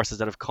of these horses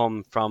that have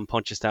come from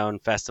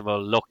Punchestown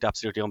Festival, looked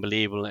absolutely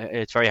unbelievable.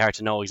 It's very hard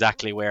to know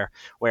exactly where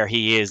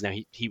he is now.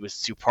 He was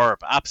superb,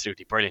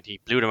 absolutely brilliant. He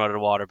blew them out of the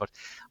water, but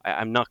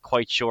I'm not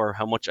quite sure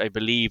how much I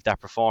believe that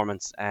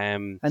performance.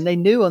 And they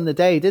knew on the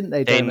day, didn't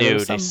they? They knew,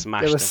 they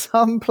smashed there was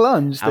some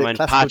plunge. And when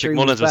Patrick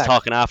Mullins was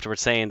talking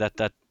afterwards, saying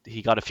that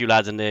he got a few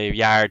lads in the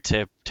yard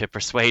to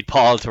persuade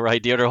Paul to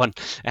ride the other one.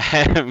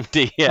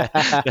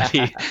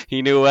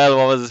 He knew well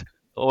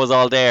what was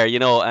all there,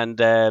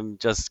 and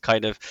just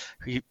kind of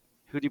who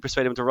did he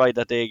persuade him to ride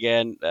that day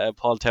again?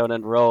 Paul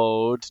Townend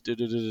rode.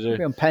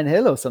 Maybe on Penn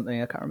Hill or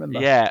something, I can't remember.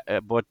 Yeah,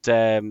 but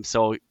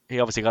so he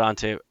obviously got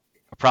onto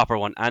a proper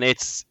one, and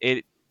it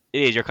is.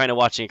 You're kind of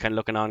watching, kind of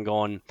looking on,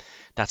 going,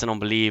 that's an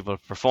unbelievable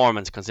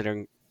performance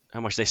considering how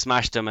much they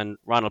smashed him, and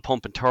Ronald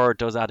Pump in third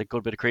does add a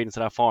good bit of credence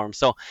to that form.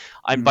 So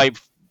I'm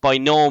by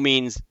no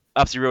means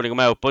absolutely ruling him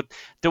out, but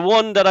the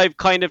one that I've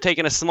kind of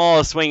taken a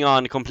small swing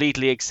on,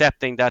 completely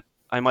accepting that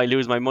I might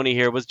lose my money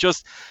here, was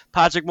just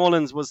Patrick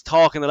Mullins was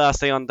talking the last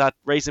day on that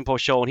Racing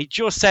Post show, and he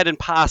just said in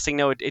passing,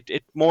 now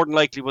it more than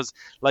likely was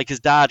like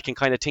his dad can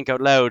kind of think out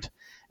loud,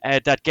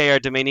 that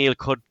Gaillard Du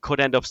Mesnil could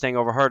end up staying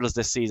over hurdles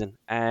this season.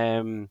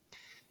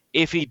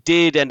 If he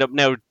did end up,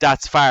 now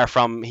that's far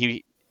from,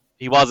 he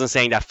wasn't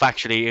saying that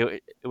factually,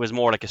 it was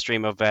more like a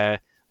stream of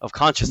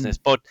consciousness.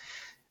 But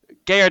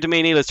Gaillard Du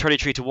Mesnil is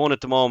 33-1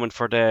 at the moment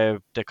for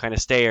the kind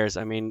of Stayers.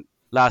 I mean,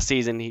 last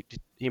season he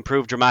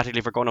improved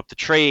dramatically for going up to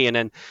 3, and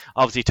then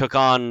obviously took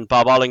on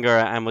Bob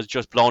Ollinger and was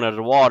just blown out of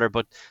the water.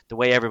 But the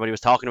way everybody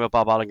was talking about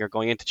Bob Ollinger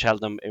going into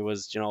Cheltenham, it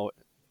was,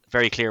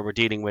 very clear we're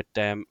dealing with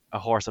a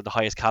horse of the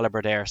highest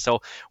caliber there. So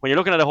when you're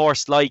looking at a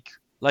horse like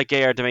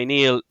Gaillard Du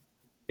Mesnil,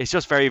 it's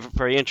just very,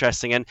 very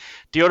interesting. And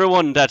the other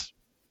one that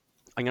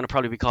I'm going to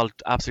probably be called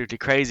absolutely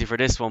crazy for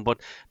this one, but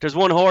there's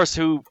one horse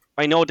who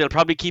I know they'll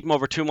probably keep him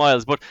over 2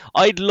 miles, but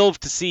I'd love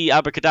to see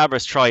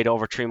Abracadabras tried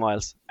over 3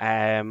 miles.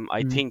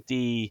 I think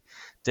the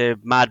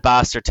mad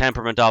bastard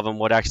temperament of him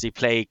would actually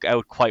play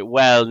out quite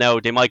well. Now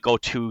they might go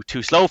too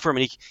slow for him,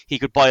 and he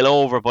could boil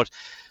over, but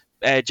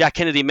Jack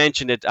Kennedy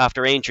mentioned it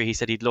after Aintree. He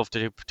said he'd love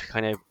to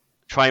kind of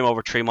try him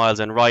over 3 miles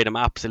and ride him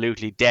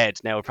absolutely dead.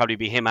 Now it'll probably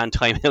be him and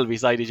Tyne Hill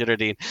beside each other,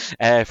 Dean,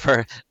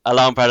 for a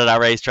long part of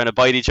that race, trying to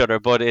bite each other.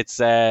 But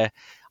it's I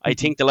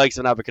think the likes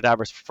of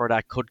Abracadabras for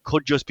that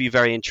could just be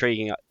very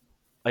intriguing.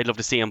 I'd love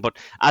to see him, but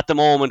at the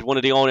moment, one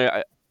of the only,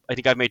 I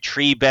think I've made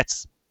 3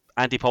 bets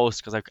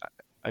anti-post, because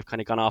I've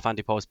kind of gone off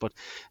anti-post, but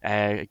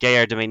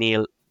Gaillard de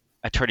Mesnil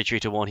at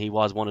 33-1, he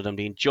was one of them,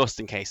 being just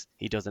in case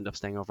he does end up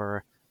staying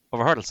over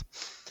hurdles.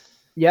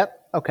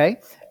 Yep. Okay.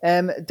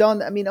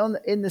 Don, I mean,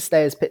 in the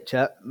stayers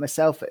picture,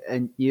 myself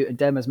and you and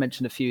Demo's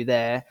mentioned a few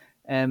there.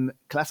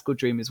 Classical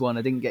Dream is one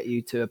I didn't get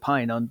you to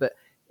opine on, but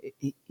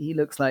he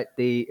looks like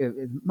the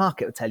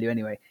market will tell you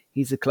anyway.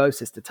 He's the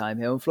closest to Time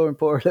Hill, and Flooring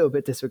Porter a little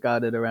bit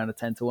disregarded around a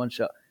 10-1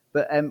 shot.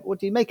 But what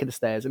do you make of the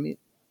stayers? I mean,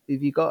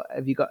 have you got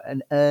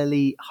an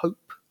early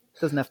hope? It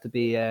doesn't have to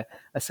be a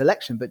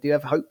selection, but do you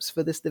have hopes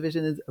for this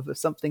division of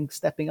something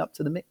stepping up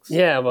to the mix?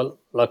 Yeah, well,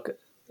 look,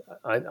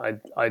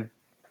 I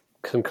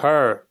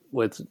concur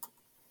with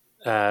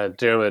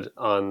Dermot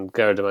on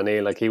Gaillard de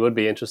Mesnil. Like, he would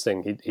be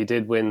interesting. He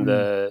did win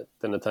the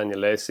Nathaniel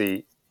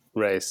Lacey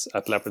race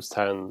at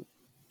Leopardstown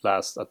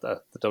last at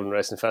the Dublin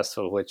Racing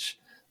Festival, which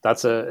I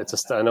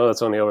know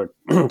that's only over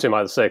 2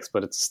 miles 6,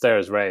 but it's a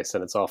stairs race,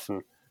 and it's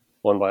often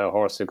won by a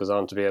horse who goes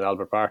on to be an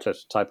Albert Bartlett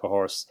type of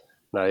horse.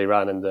 Now, he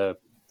ran in the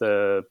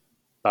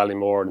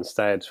Ballymore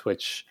instead,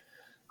 which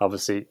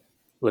obviously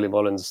Willie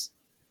Mullins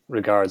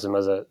regards him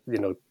as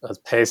as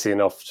pacey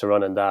enough to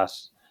run in that.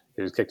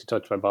 He was kicked a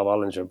touch by Bob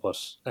Ollinger, but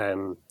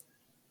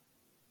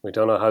we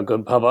don't know how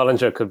good Bob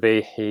Ollinger could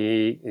be.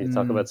 He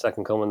talk about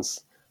second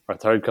comings or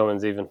third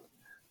comings even.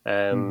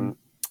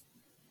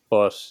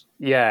 But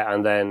yeah,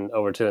 and then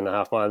over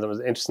 2.5 miles. It was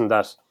interesting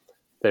that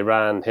they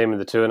ran him in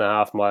the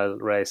 2.5 mile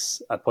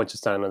race at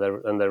Punchestown,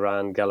 and they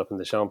ran Galopin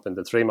Des Champs in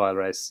the 3 mile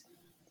race,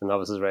 the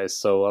novices race.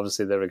 So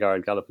obviously they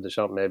regard Galopin Des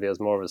Champs maybe as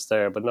more of a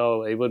stair, but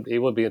no, he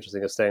would be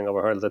interesting as staying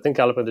over hurdles. I think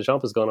Galopin Des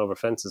Champs has gone over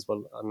fences.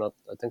 Well,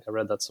 I think I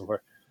read that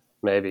somewhere.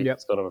 Maybe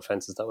it's gone over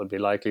fences. That would be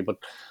likely. But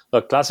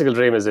look, Classical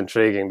Dream is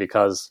intriguing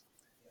because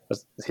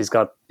he's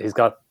got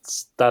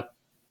that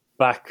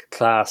back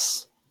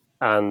class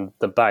and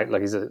the back,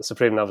 like, he's a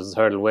Supreme Novices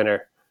Hurdle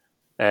winner,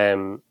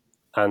 and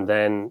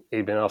then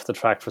he'd been off the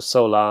track for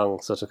so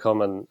long, so to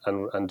come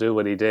and do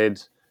what he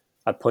did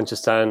at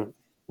Punchestown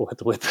with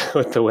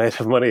the weight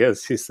of money,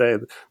 as you said,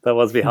 that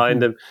was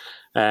behind him,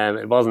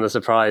 it wasn't a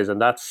surprise.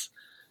 And that's,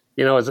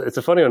 it's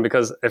a funny one,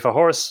 because if a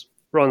horse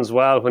runs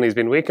well when he's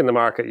been weak in the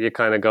market, you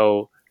kind of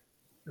go,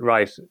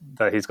 right,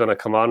 that he's going to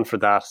come on for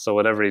that, so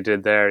whatever he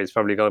did there, he's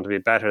probably going to be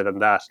better than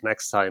that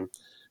next time.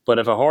 But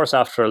if a horse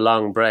after a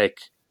long break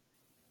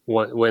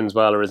wins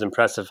well or is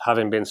impressive,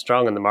 having been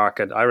strong in the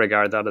market, I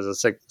regard that as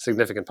a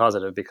significant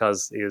positive,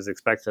 because he was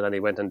expected and he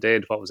went and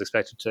did what was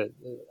expected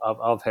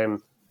of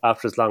him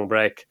after his long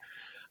break.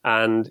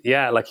 And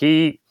yeah, like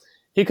he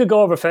could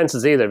go over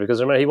fences either, because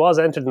remember, he was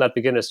entered in that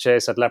beginner's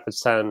chase at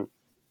Leopardstown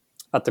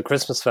at the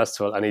Christmas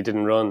Festival, and he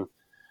didn't run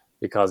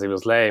because he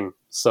was lame.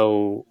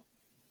 So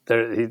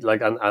there,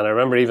 and I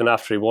remember even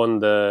after he won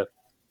the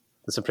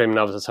Supreme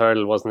Novices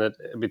Hurdle, wasn't it,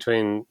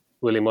 between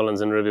Willie Mullins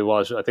and Ruby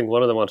Walsh, I think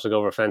one of them wanted to go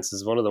over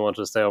fences, one of them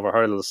wanted to stay over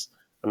hurdles.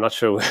 I'm not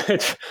sure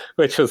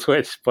which was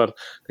which, but I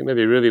think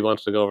maybe Ruby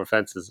wanted to go over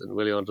fences and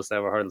Willie wanted to stay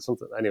over hurdles.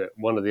 Something, anyway,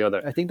 one or the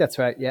other. I think that's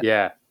right. Yeah.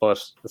 Yeah,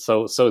 but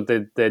so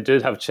they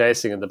did have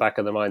chasing in the back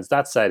of their minds.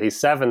 That said, he's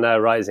 7 now,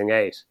 rising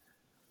 8.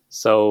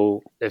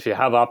 So if you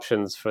have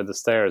options for the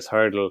stairs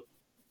hurdle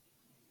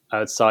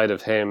outside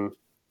of him,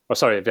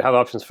 if you have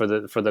options for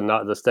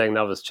the staying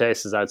novice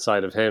chases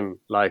outside of him,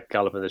 like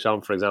Galopin Des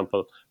Champs, for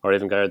example, or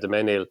even Gaillard de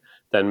Mesnil,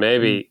 then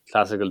maybe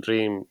Classical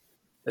Dream,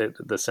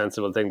 the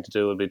sensible thing to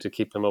do would be to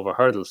keep him over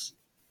hurdles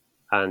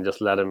and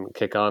just let him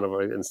kick on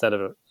over, instead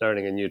of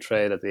learning a new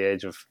trade at the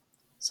age of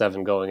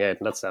 7 going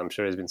 8. And I'm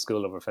sure he's been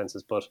schooled over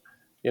fences, but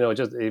he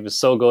was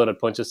so good at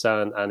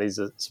Punchestown, and he's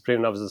a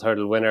Supreme Novices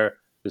Hurdle winner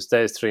who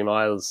stays 3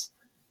 miles.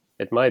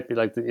 It might be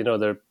like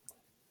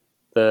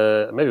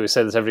maybe we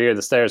say this every year,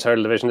 the stairs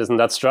hurdle division isn't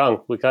that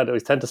strong. We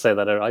tend to say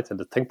that. I tend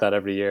to think that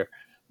every year.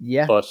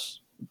 Yeah. But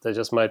there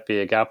just might be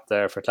a gap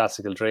there for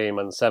Classical Dream,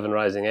 and 7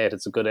 rising 8.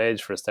 It's a good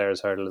age for a stairs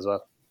hurdle as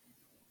well.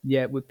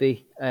 Yeah, it would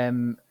be.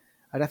 I'd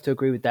have to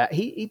agree with that.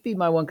 He'd be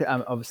my one.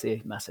 I'm obviously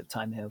a massive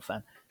Time Hill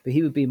fan, but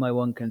he would be my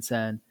one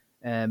concern.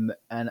 And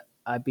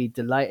I'd be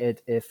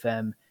delighted if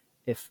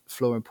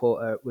Flooring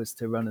Porter was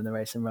to run in the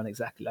race and run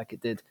exactly like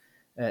it did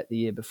the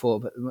year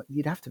before. But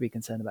you'd have to be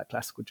concerned about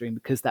Classical Dream,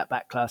 because that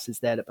back class is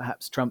there that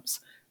perhaps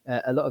trumps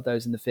a lot of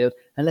those in the field,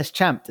 unless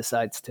Champ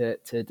decides to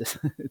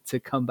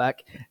come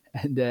back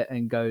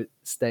and go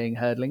staying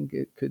hurdling.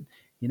 It could,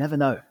 you never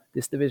know.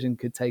 This division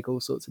could take all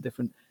sorts of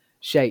different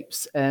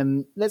shapes.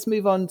 Let's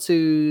move on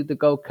to the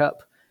Gold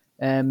Cup.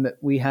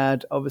 We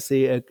had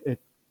obviously a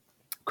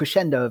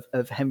crescendo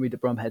of Henry de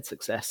Bromhead's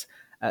success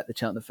at the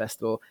Cheltenham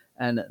Festival,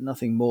 and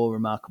nothing more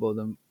remarkable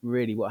than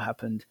really what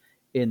happened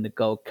in the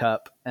Gold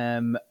Cup.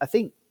 I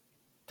think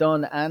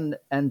Don and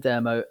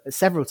Dermo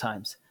several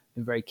times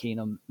been very keen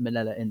on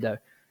Minella Indo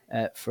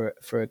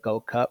for a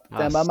Gold Cup.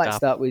 Dermo, I might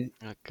start with.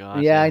 Oh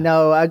God, yeah, I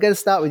know. I'm going to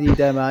start with you,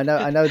 Dermo.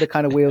 I know the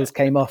kind of wheels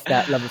came off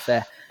that love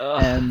affair.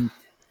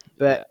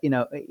 But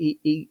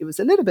it was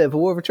a little bit of a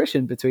war of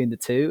attrition between the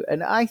two,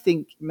 and I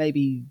think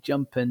maybe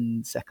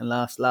jumping second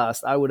last,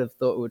 I would have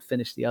thought it would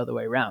finish the other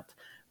way round.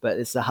 But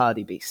it's a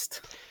hardy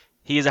beast.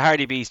 He is a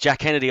hardy beast. Jack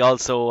Kennedy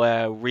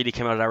also really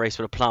came out of that race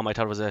with aplomb. I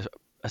thought it was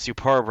a a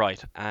superb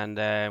ride, and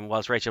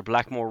whilst Rachel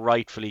Blackmore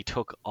rightfully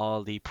took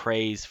all the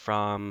praise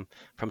from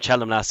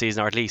Cheltenham last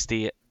season, or at least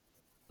the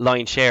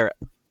lion's share,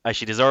 as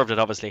she deserved it,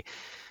 obviously.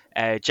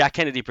 Jack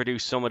Kennedy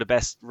produced some of the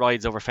best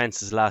rides over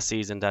fences last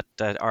season that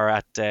are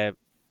at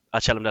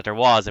Cheltenham that there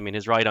was. I mean,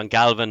 his ride on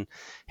Galvin,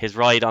 his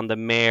ride on the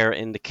mare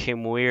in the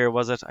Kim Weir,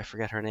 was it? I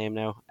forget her name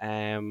now.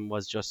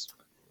 Was just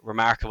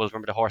remarkable.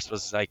 Remember, the horse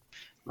was like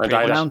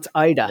Mount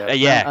Ida.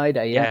 Yeah, Mount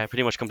Ida, yeah,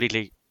 pretty much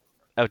completely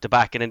out the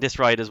back. And in this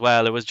ride as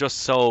well, it was just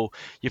so,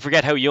 you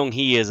forget how young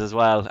he is as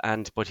well,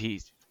 but he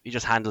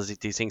just handles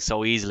these things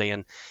so easily,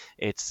 and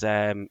it's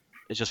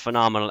just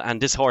phenomenal. And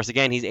this horse,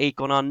 again, he's 8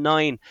 going on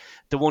 9.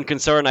 The one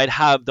concern I'd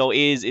have though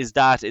is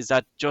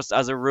that just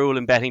as a rule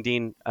in betting,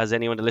 Dean, as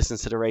anyone that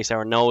listens to the Race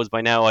Hour knows by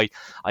now,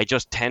 I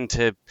just tend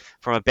to,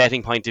 from a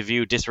betting point of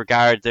view,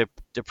 disregard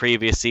the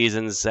previous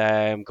season's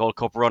Gold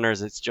Cup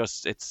runners.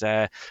 It's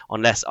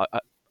unless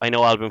I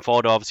know Albin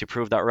Photo obviously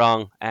proved that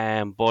wrong,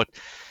 but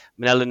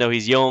Manel, know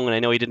he's young, and I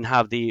know he didn't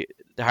have the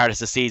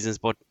hardest of seasons,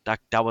 but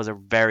that was a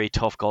very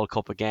tough Gold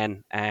Cup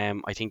again.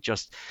 I think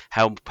just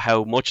how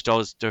much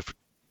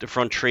the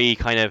front three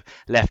kind of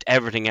left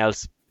everything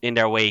else in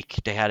their wake.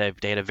 They had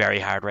a very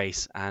hard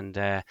race, and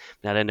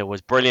Manel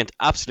was brilliant,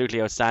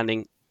 absolutely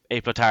outstanding. A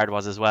Plotard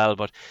was as well,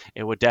 but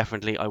I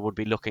would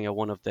be looking at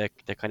one of the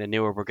kind of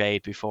newer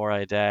brigade before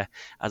I'd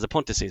as a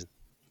punt this season.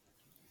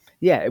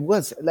 Yeah, it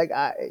was like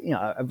I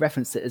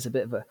referenced it as a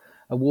bit of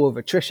a war of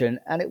attrition,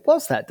 and it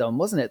was that, Dom,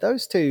 wasn't it?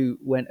 Those two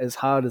went as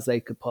hard as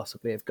they could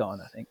possibly have gone,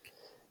 I think.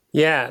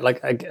 Yeah,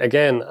 like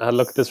again, I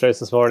looked at this race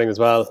this morning as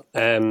well.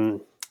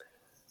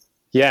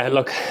 Yeah,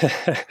 look,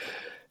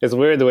 it's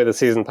weird the way the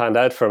season panned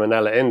out for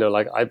Minella Indo.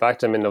 Like, I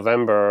backed him in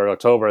November or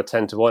October at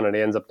 10-1, and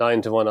he ends up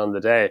 9-1 on the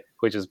day,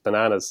 which is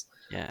bananas.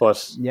 Yeah.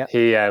 But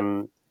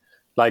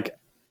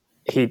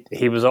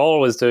he was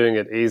always doing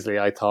it easily,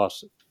 I thought,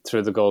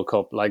 through the Gold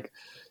Cup. Like,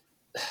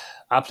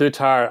 A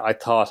Plutard, I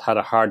thought, had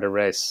a harder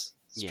race,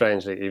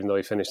 strangely, even though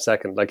he finished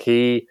second. Like,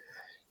 he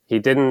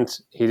didn't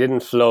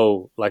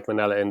flow like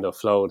Minella Indo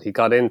flowed. He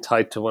got in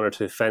tight to one or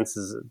two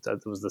fences.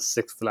 That was the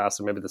 6th last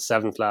or maybe the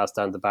 7th last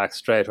down the back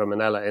straight, where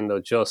Minella Indo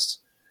just,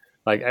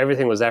 like,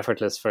 everything was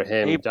effortless for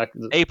him. A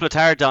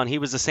Plotard, Don, he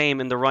was the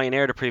same in the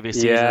Ryanair the previous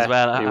season as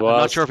well. I'm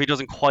not sure if he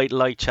doesn't quite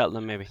like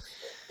Cheltenham, maybe.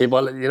 He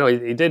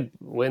did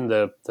win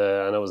the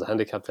I know it was a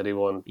handicap that he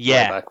won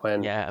back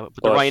when. Yeah,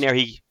 but the Ryanair,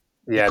 he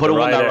could have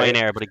won that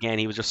Ryanair, but again,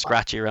 he was just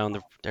scratchy around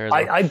there as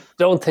well. I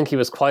don't think he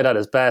was quite at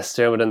his best,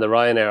 Dermot, in the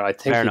Ryanair. I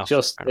think he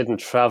just didn't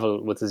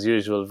travel with his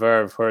usual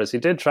verve, whereas he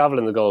did travel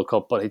in the Gold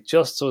Cup, but he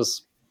just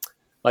was,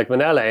 like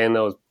Minella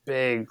Ino's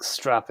big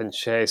strapping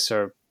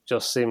chaser,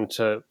 just seemed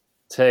to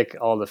take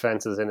all the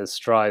fences in his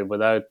stride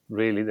without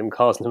really them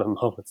causing him a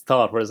moment's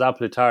thought, whereas A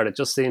Plutard, it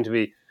just seemed to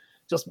be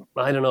just,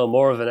 I don't know,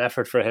 more of an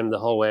effort for him the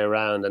whole way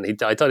around. And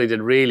I thought he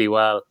did really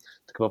well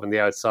to come up on the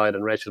outside,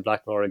 and Rachel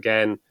Blackmore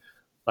again.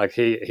 Like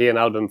he and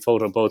Albin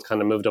Photo both kind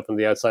of moved up on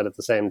the outside at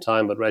the same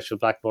time, but Rachel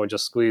Blackmore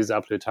just squeezed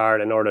A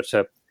Plutard in order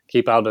to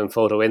keep Albin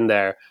Photo in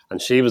there, and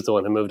she was the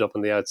one who moved up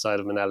on the outside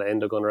of Minella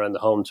Indo going around the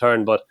home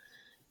turn. But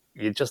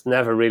you just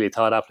never really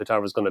thought A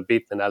Plutard was going to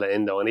beat Minella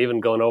Indo, and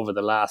even going over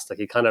the last, like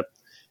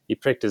he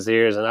pricked his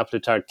ears, and A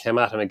Plutard came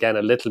at him again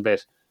a little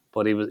bit,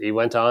 but he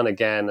went on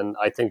again, and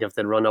I think if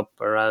they'd run up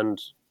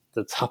around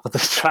the top of the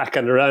track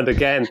and around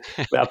again,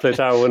 A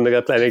Plutard wouldn't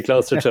have got any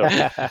closer to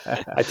him.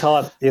 I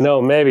thought,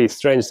 maybe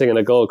strange thing in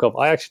a Gold Cup,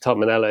 I actually thought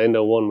Minella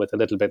Indo won with a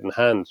little bit in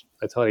hand.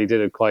 I thought he did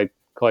it quite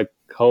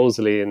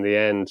cozily in the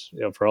end,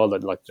 for all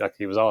that. Like Jack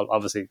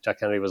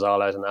Kennedy was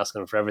all out and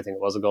asking him for everything.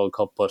 It was a Gold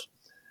Cup, but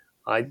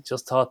I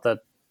just thought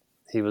that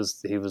he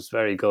was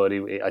very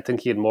good. I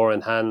think he had more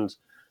in hand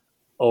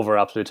over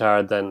A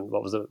Plutard than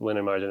what was the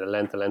winning margin, a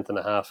length and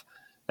a half.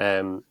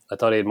 I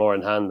thought he had more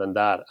in hand than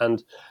that,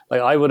 and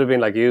like I would have been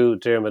like you,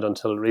 Dermot,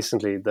 until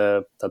recently.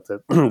 The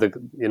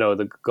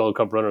Gold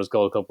Cup runners,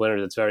 Gold Cup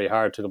winners. It's very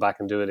hard to go back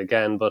and do it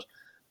again. But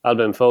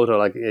Albin Photo,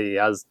 like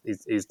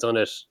he's done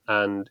it,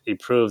 and he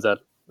proved that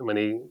when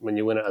you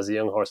win it as a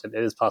young horse, it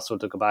is possible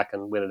to go back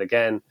and win it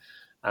again.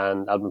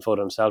 And Albin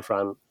Photo himself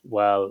ran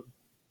well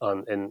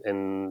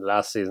in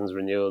last season's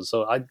renewal.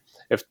 So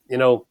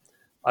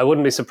I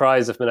wouldn't be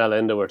surprised if Minella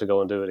Indo were to go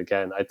and do it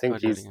again. I think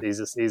he's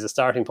a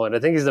starting point. I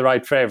think he's the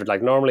right favourite.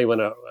 Like normally when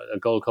a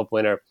Gold Cup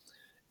winner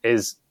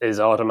is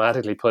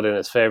automatically put in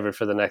as favourite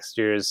for the next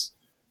year's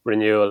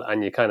renewal,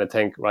 and you kind of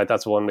think, right,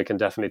 that's one we can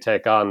definitely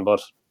take on.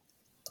 But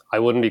I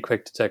wouldn't be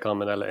quick to take on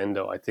Minella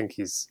Indo. I think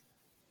he's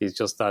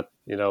just that,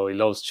 he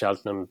loves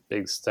Cheltenham,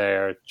 big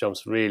stare,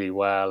 jumps really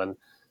well, and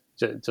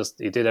just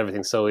he did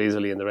everything so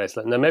easily in the race.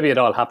 Now maybe it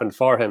all happened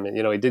for him, and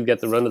he did get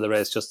the run of the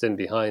race just in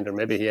behind, or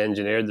maybe he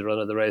engineered the run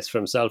of the race for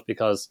himself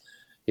because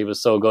he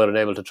was so good and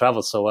able to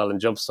travel so well and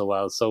jump so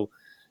well. So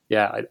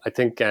yeah, I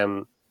think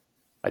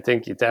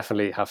you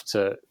definitely have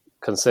to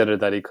consider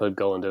that he could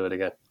go and do it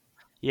again.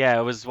 Yeah,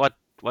 it was what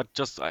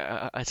just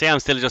I say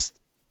I'm still just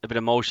a bit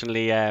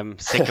emotionally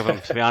sick of him,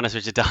 to be honest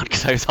with you, Don,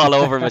 because I was all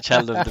over him at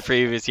Cheltenham the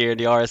previous year in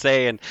the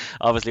RSA, and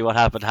obviously what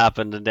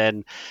happened, and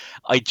then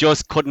I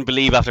just couldn't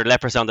believe after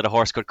Leopardstown that a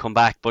horse could come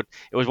back. But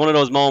it was one of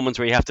those moments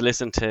where you have to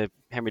listen to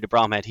Henry de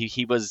Bromhead.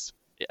 He was,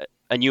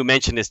 and you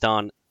mentioned this,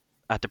 Don,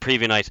 at the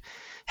preview night.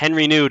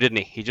 Henry knew, didn't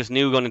he? He just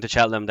knew going into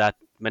Cheltenham that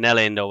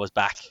Minella Indo was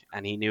back,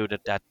 and he knew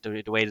that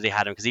the way that they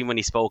had him, because even when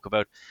he spoke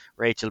about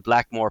Rachel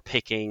Blackmore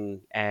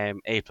picking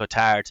A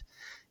Plotard,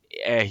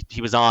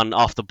 he was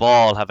off the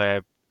ball, have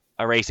a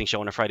racing show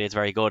on a Friday. It's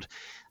very good,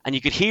 and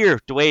you could hear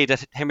the way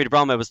that Henry de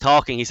Bromhead was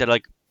talking. He said,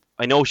 like,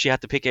 I know she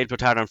had to pick A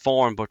Plotard on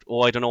form, but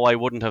I don't know why I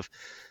wouldn't have.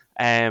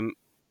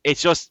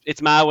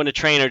 It's mad when a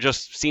trainer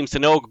just seems to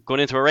know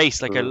going into a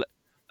race like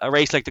a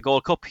race like the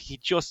Gold Cup. He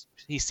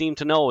seemed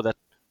to know that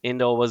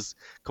Indo was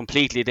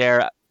completely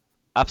there,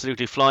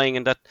 absolutely flying,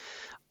 and that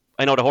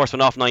I know the horse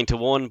went off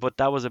 9-1, but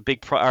that was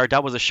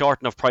that was a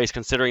short enough price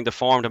considering the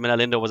form that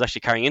Minella Indo was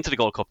actually carrying into the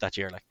Gold Cup that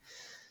year. Like,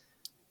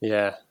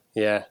 yeah.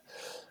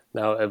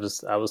 No, that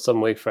was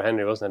some week for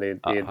Henry, wasn't it?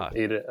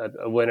 He had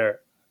a winner,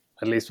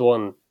 at least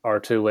one or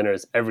two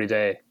winners every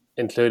day,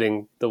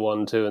 including the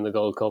 1-2 in the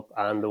Gold Cup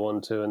and the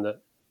 1-2 in the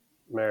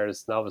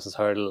Mayor's Novices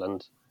Hurdle,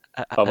 and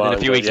then a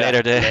few weeks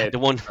later, the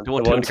 1-2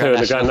 in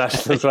the Grand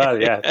National as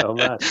well. Yeah, oh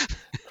man,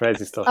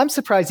 crazy stuff. I'm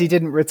surprised he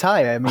didn't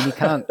retire. I mean, he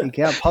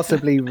can't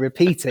possibly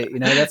repeat it. You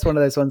know, that's one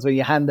of those ones where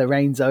you hand the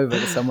reins over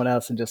to someone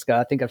else and just go,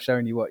 I think I've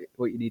shown you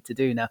what you need to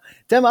do now.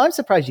 Dermot, I'm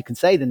surprised you can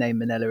say the name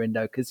Minella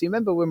Indo, because you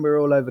remember when we were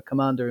all over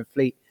Commander and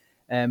Fleet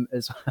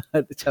as well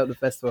at the Cheltenham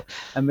Festival,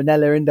 and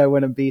Minella Indo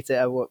went and beat it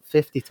at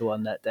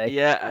 50-1 that day.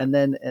 Yeah, and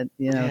then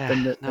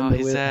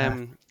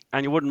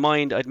and you wouldn't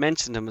mind, I'd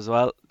mentioned him as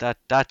well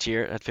that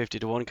year at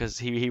 50-1, because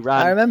he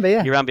ran. I remember,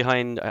 yeah. He ran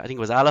behind, I think it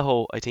was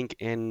Allaho, I think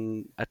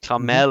at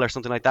Clonmel or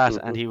something like that,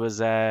 and he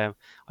was. I'd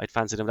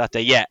fancied him that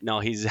day. Yeah,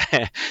 no, he's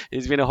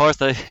been a horse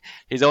that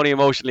he's only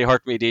emotionally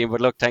hurt me, Dean. But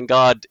look, thank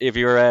God, if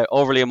you're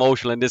overly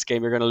emotional in this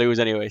game, you're going to lose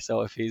anyway. So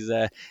if he's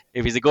a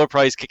good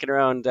price kicking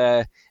around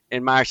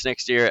in March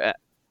next year,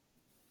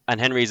 and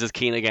Henry's as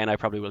keen again, I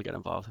probably will get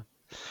involved.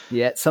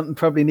 Yeah, something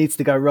probably needs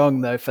to go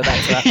wrong though for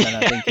that to happen.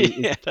 I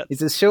think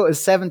it's as short as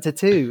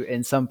 7-2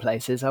 in some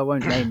places. I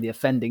won't name the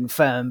offending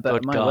firm, but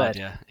Good my God,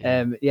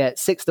 word,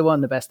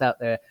 6-1, the best out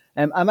there.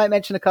 I might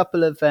mention a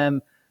couple of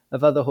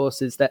other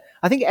horses that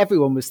I think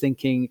everyone was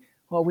thinking,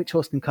 well, which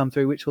horse can come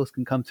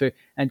through?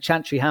 And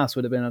Chantry House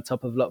would have been on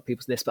top of a lot of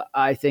people's list, but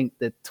I think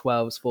the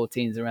 12s,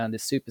 14s around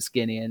is super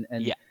skinny,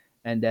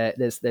 and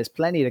there's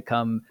plenty to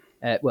come.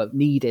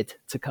 Needed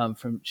to come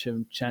from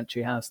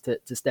Chantry House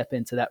to step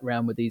into that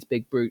round with these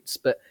big brutes.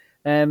 But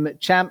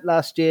Champ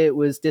last year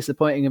was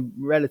disappointing and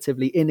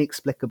relatively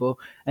inexplicable,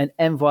 and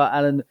Envoi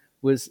Allen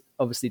was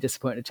obviously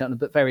disappointing at Cheltenham,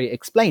 but very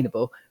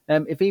explainable.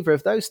 If either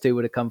of those two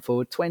would have come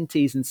forward,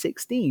 20s and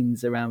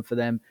 16s around for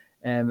them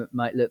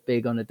might look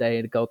big on a day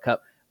at the Gold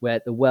Cup, where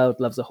the world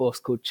loves a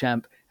horse called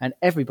Champ and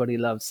everybody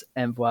loves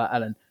Envoi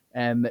Allen.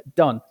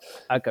 Don,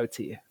 I'll go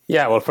to you.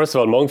 Yeah, well, first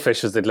of all,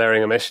 Monkfish is the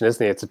glaring omission,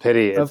 isn't he? It's a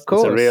pity. It's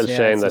a real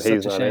shame that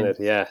he's not in it.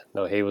 Yeah,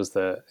 no, he was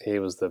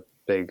the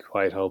big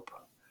white hope.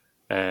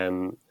 But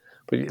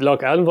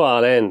look, Envoi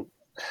Allen,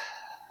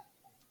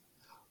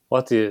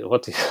 what do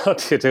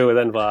you do with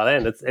Envoi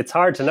Allen? It's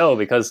hard to know,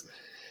 because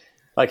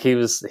like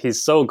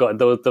he's so good.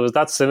 There was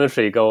that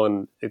symmetry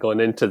going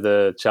into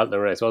the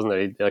Cheltenham race,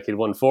 wasn't there? He'd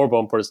won 4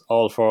 bumpers,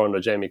 all 4 under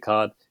Jamie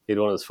Codd. He'd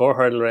won his 4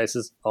 hurdle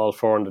races, all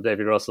 4 under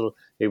Davy Russell.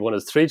 He'd won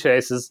his 3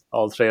 chases,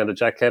 all 3 under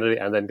Jack Kennedy,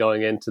 and then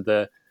going into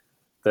the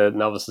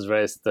novices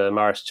race, the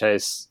Marsh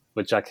Chase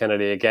with Jack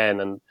Kennedy again,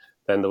 and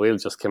then the wheel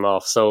just came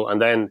off. So,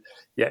 and then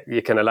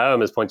you can allow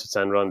him his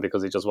Punchestown run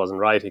because he just wasn't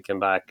right. He came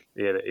back,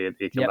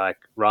 he came back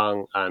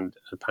wrong, and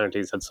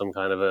apparently he's had some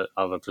kind of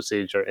a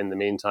procedure in the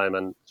meantime,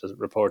 and just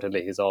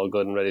reportedly he's all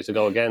good and ready to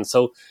go again.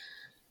 So,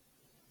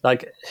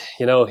 like,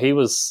 you know, he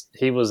was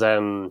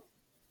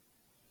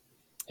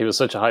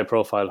such a high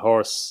profile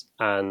horse,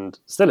 and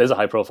still is a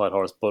high profile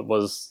horse, but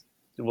was,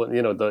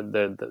 you know,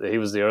 he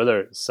was the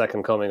other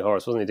second coming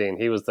horse, wasn't he, Dean?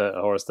 He was the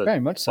horse that very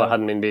much so.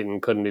 Hadn't been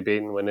beaten, couldn't be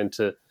beaten, went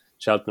into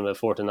Cheltenham a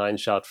 4-9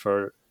 shot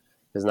for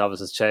his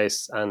novices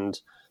chase,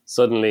 and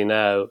suddenly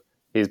now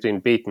he's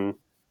been beaten,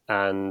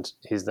 and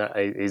he's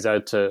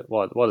out to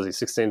what is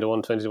he,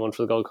 16-1, 20-1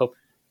 for the Gold Cup?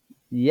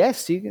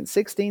 Yes, you can.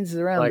 16s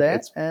around there,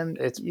 and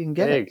you can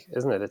get big, it,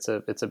 isn't it?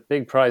 It's a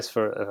big price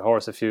for a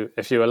horse if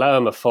you allow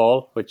him a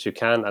fall, which you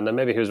can, and then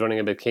maybe he was running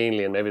a bit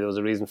keenly, and maybe there was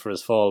a reason for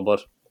his fall,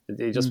 but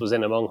he just was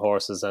in among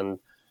horses, and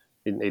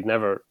he'd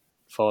never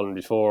fallen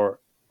before,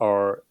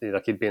 or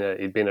like he'd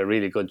been a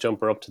really good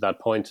jumper up to that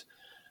point.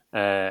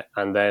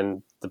 And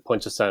then the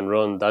Punchestown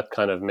run, that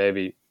kind of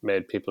maybe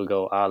made people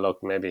go, look,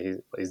 maybe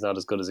he's not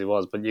as good as he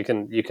was. But you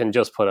can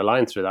just put a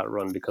line through that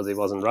run because he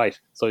wasn't right.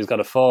 So he's got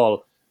a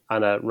fall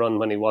and a run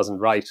when he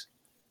wasn't right,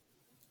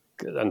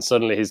 and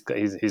suddenly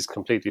he's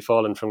completely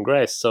fallen from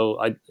grace. So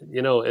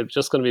it's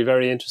just going to be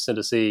very interesting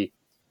to see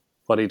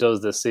what he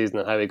does this season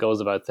and how he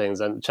goes about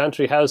things. And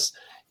Chantry House,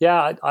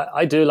 yeah,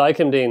 I do like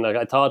him, Dean. Like,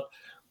 I thought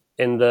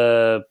in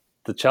the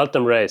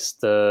Cheltenham race,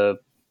 the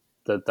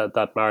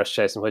that Marsh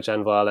chase in which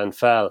Envoy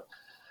fell.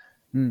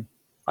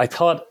 I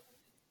thought,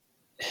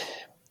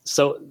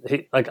 so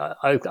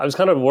I was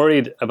kind of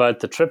worried about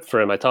the trip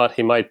for him. I thought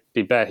he might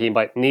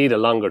need a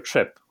longer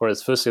trip,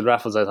 whereas Fusil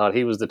Raffles, I thought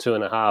he was the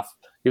 2.5.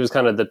 He was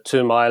kind of the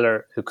 2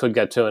 miler who could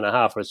get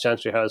 2.5, whereas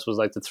Chantry House was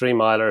like the 3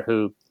 miler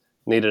who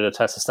needed a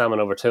test of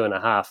stamina over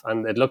 2.5.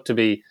 And it looked to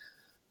be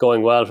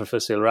going well for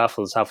Fusil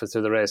Raffles halfway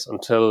through the race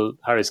until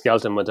Harry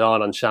Skelton went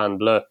on Shan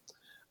Bleu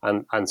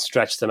and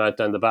stretched him out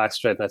down the back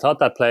straight. And I thought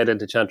that played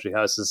into Chantry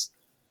House's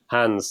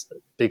hands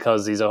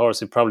because he's a horse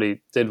who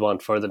probably did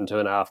want further than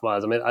 2.5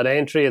 miles. I mean, at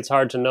Aintree, it's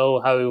hard to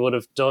know how he would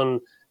have done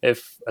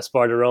if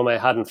Espoir de Rome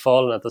hadn't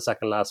fallen at the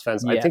second last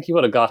fence. Yeah. I think he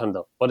would have got him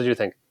though. What did you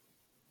think?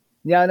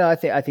 Yeah, no, I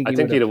think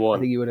he'd have won.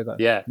 I think he would have got.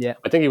 Yeah,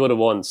 I think he would have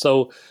won.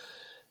 So,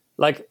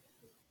 like,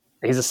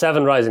 he's a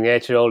 7 rising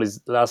 8-year-old. He's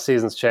last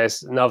season's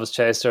novice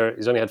chaser.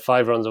 He's only had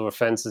 5 runs over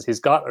fences. He's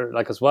got,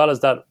 like, as well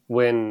as that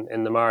win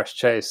in the Marsh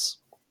Chase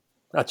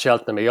at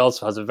Cheltenham, he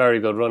also has a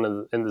very good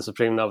run in the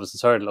Supreme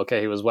Novices Hurdle.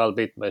 Okay, he was well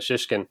beaten by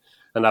Shishkin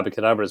and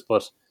Abacadabras,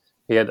 but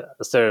he had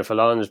Asteria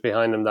Phalange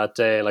behind him that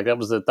day. Like, it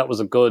was a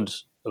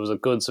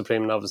good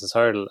Supreme Novices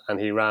Hurdle, and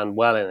he ran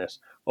well in it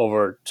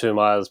over 2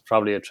 miles,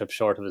 probably a trip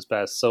short of his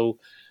best. So,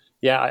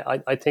 yeah,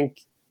 I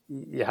think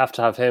you have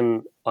to have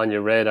him on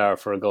your radar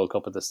for a Gold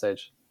Cup at this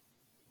stage.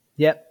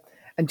 Yep.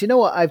 And do you know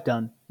what I've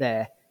done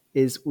there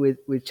is with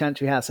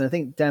Chantry House, and I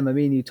think, Dan, I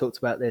mean, you talked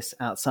about this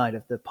outside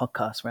of the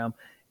podcast realm,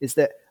 is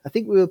that I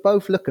think we were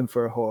both looking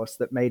for a horse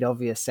that made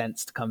obvious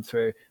sense to come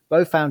through.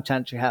 Both found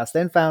Chantry House,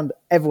 then found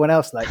everyone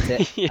else liked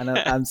it, yeah. And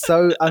I'm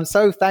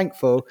so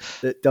thankful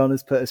that Don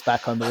has put us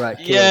back on the right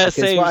keel. Yeah,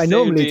 same. What I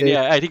normally do,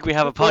 yeah, I think we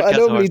have a podcast. What I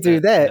normally do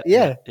there,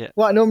 yeah.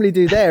 What I normally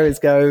do there is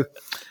go,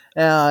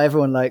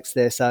 everyone likes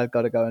this. I've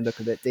got to go and look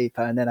a bit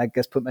deeper, and then I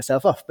just put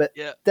myself off. But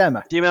damn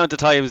it, the amount of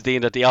times,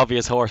 Dean, that the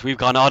obvious horse we've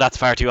gone, that's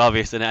far too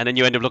obvious, and then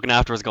you end up looking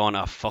afterwards, going,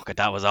 fuck it,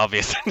 that was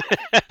obvious,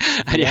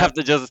 and you have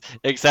to just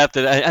accept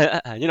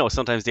it.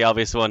 Sometimes the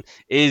obvious one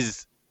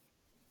is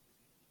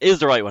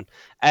the right one.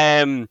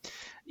 I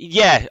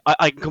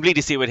can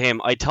completely see it with him.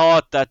 I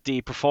thought that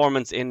the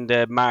performance in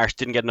the Marsh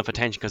didn't get enough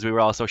attention because we were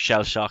all so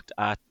shell shocked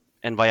at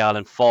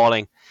Envoy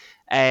falling.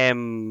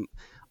 I've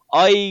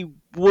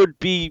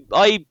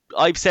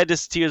said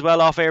this to you as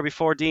well off air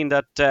before, Dean,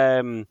 that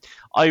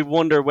I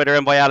wonder whether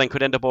Envoy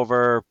could end up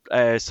over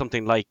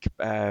something like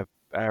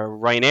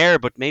Ryanair,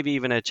 but maybe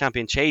even a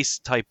Champion Chase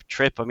type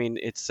trip. I mean,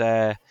 it's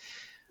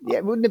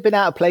it wouldn't have been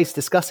out of place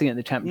discussing it in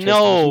the Championship.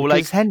 No,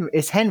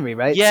 it's Henry,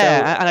 right? Yeah,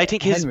 so, and I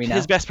think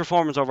his best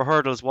performance over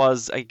hurdles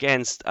was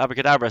against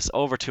Abacadabras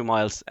over 2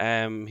 miles.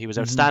 He was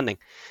outstanding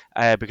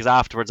because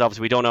afterwards,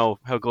 obviously, we don't know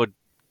how good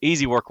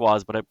Easy Work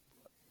was, but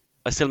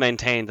I still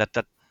maintain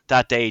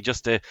that day,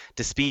 just the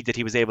speed that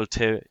he was able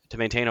to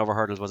maintain over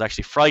hurdles was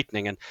actually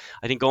frightening. And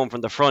I think going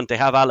from the front, they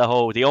have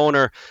Allaho, the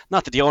owner.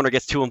 Not that the owner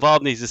gets too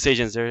involved in these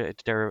decisions.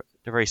 They're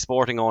very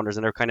sporting owners,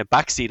 and they're kind of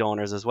backseat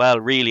owners as well,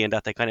 really, in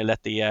that they kind of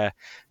let the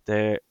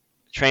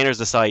trainers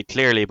decide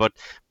clearly. But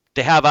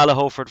they have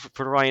Allaho for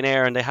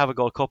Ryanair, and they have a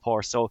Gold Cup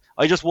horse. So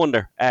I just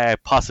wonder,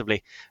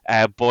 possibly.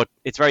 But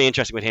it's very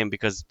interesting with him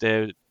because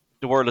the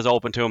world is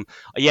open to him.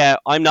 Yeah,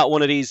 I'm not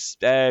one of these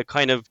there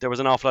was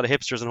an awful lot of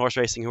hipsters in horse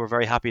racing who were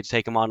very happy to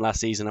take him on last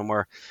season and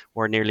were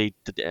nearly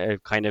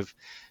kind of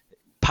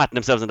patting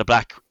themselves in the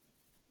back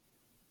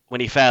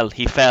when he fell.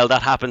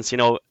 That happens,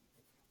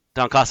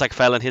 Don Cossack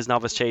fell in his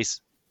novice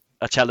chase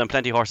at Cheltenham.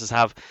 Plenty of horses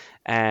have.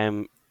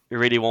 We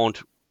really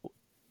won't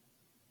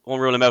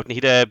rule him out. And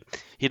he had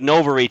an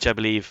overreach, I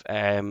believe,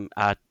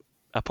 at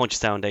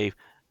Punchestown.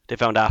 They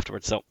found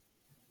afterwards. So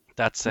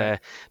that's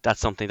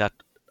something that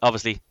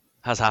obviously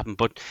has happened,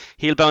 but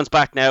he'll bounce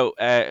back now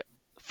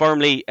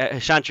firmly.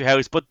 Chantry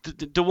House, but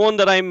the one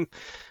that I'm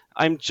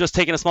just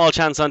taking a small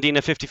chance on, Dean,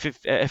 50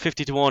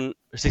 to 1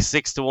 or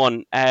 66 to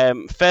 1,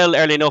 fell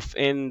early enough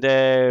in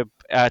the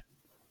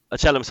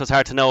Cheltenham, so it's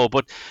hard to know,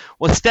 but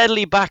was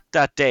steadily backed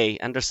that day.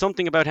 And there's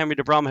something about Henry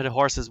de Bromhead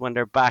horses when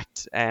they're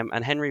backed,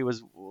 and Henry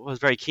was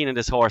very keen on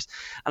this horse.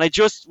 And I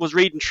just was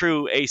reading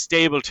through a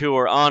stable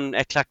tour on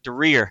Eclac de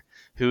Rire,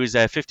 who's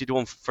 50 to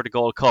 1 for the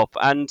Gold Cup,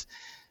 and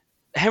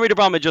Henry de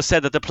Bromhead just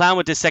said that the plan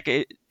with this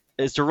second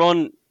is to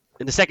run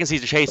in the second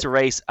Caesar Chaser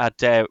race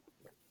at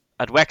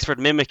Wexford,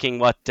 mimicking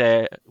what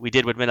we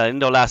did with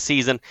Milano last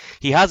season.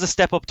 He has a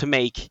step up to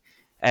make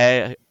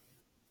to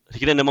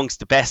get in amongst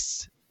the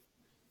best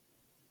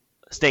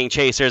staying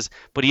chasers,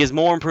 but he has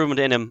more improvement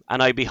in him,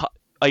 and I'd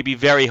be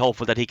very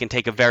hopeful that he can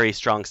take a very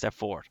strong step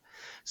forward.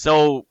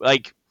 So,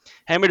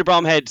 Henry de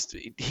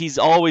Bromhead, he's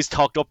always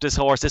talked up this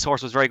horse. This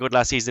horse was very good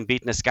last season,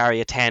 beating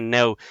Ascaria 10.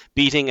 Now,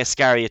 beating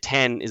Ascaria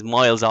 10 is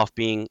miles off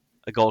being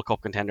a Gold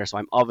Cup contender, so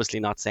I'm obviously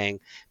not saying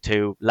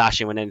to lash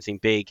him with anything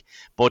big.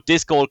 But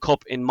this Gold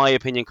Cup, in my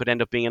opinion, could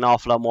end up being an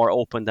awful lot more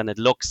open than it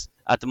looks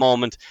at the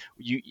moment.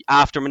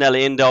 After Manila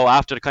Indo,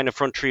 after the kind of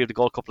front three of the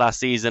Gold Cup last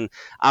season,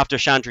 after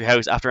Chantry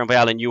House, after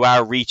Envoy, you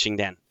are reaching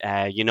then.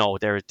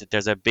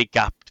 There's a big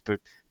gap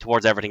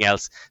towards everything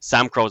else.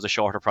 Sam Crow's a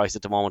shorter price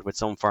at the moment with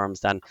some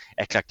firms than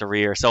Eclair de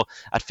Rire. So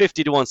at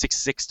 50 to 1,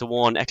 66 to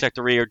 1, Eclair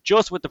de Rire,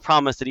 just with the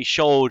promise that he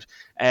showed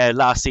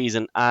last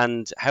season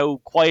and how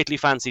quietly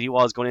fancied he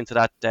was going into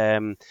that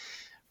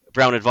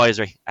Brown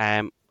advisory.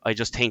 I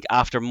just think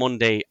after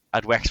Monday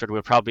at Wexford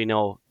we'll probably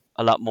know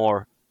a lot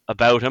more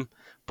about him.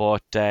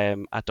 But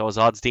at those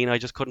odds, Dean, I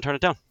just couldn't turn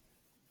it down.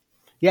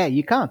 Yeah,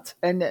 you can't.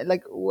 And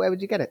where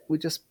would you get it? We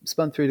just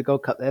spun through the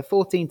Gold Cup there.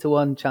 14 to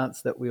 1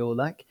 chance that we all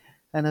like,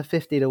 and a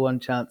 50 to 1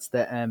 chance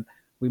that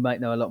we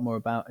might know a lot more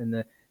about in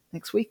the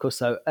next week or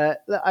so.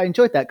 I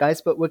enjoyed that,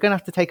 guys, but we're going to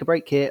have to take a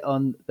break here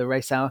on the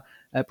Race Hour,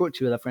 brought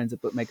to you with our friends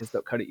at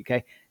bookmakers.co.uk.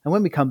 And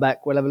when we come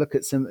back, we'll have a look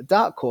at some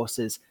dark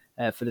horses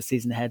for the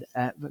season ahead.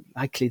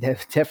 Likely they're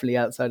definitely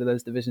outside of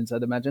those divisions,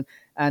 I'd imagine.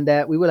 And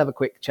we will have a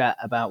quick chat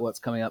about what's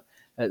coming up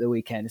at the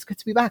weekend. It's good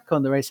to be back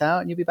on the Race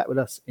Hour, and you'll be back with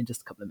us in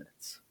just a couple of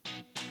minutes.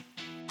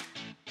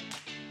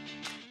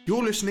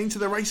 You're listening to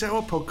the Race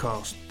Hour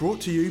podcast,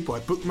 brought to you by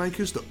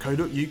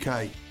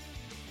bookmakers.co.uk.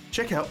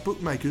 Check out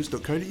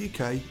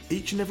bookmakers.co.uk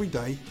each and every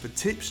day for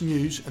tips,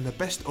 news and the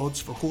best odds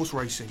for horse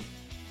racing.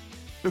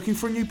 Looking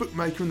for a new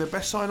bookmaker and the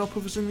best sign-up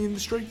offers in the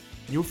industry?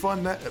 You'll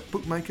find that at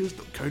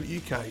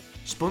bookmakers.co.uk,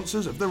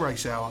 sponsors of the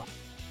Race Hour.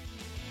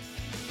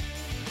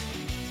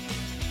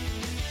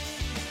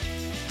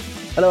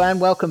 Hello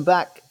and welcome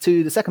back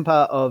to the second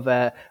part of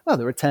the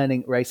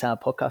returning Race Hour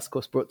podcast, of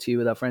course, brought to you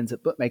with our friends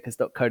at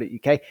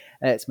bookmakers.co.uk.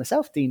 It's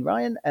myself, Dean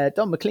Ryan,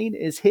 Don McLean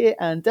is here,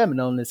 and Dermot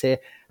Nolan is here.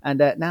 And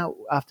now,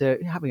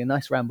 after having a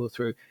nice ramble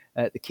through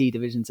the key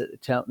divisions at the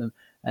Cheltenham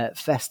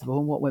Festival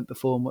and what went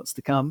before and what's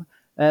to come,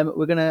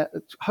 we're going to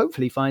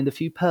hopefully find a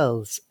few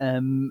pearls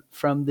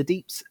from the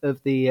deeps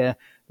of the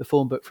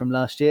form book from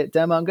last year.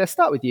 Dermot, I'm going to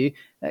start with you.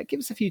 Give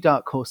us a few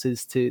dark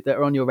horses that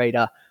are on your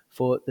radar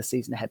for the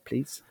season ahead,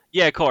 please.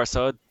 Yeah, of course.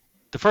 So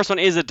the first one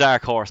is a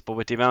dark horse, but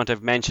with the amount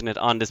I've mentioned it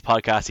on this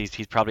podcast,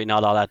 he's probably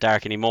not all that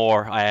dark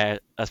anymore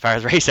as far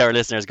as Race Hour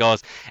listeners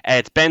goes.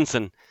 It's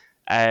Benson,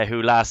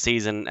 who last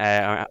season,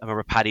 I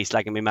remember Paddy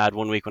slagging me mad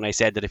one week when I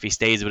said that if he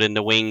stays within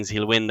the wings,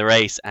 he'll win the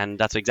race, and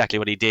that's exactly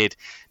what he did.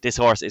 This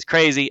horse is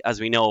crazy, as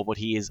we know, but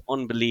he is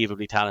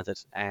unbelievably talented.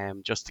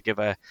 Just to give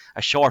a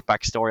short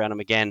backstory on him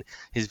again,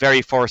 his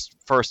very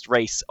first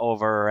race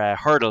over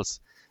hurdles,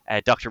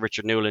 Dr.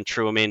 Richard Newland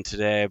threw him into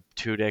the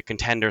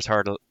contenders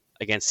hurdle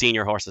against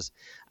senior horses,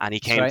 and he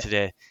came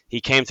to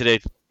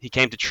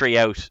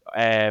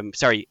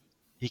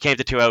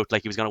two out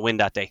like he was going to win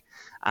that day,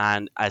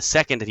 and as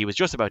second that he was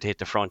just about to hit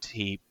the front,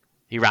 he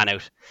ran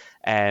out.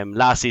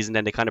 Last season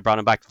then they kind of brought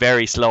him back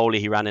very slowly.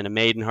 He ran in a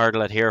maiden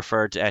hurdle at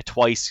Hereford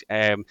twice,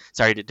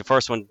 the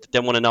first one,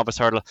 then won a novice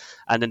hurdle,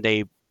 and then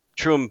they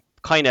threw him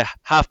kind of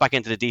half back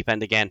into the deep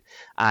end again,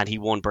 and he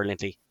won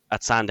brilliantly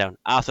at Sandown.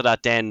 After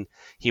that then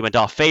he went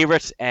off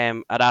favourite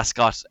at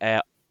Ascot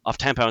of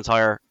 £10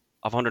 higher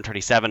of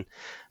 137,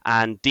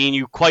 and Dean,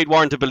 you quite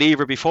weren't a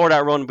believer before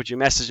that run, but you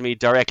messaged me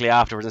directly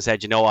afterwards and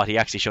said, you know what, he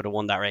actually should have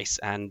won that race,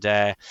 and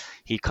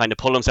he kind of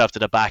pulled himself to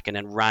the back and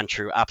then ran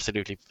through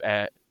absolutely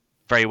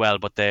very well,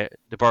 but the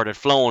bird had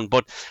flown.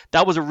 But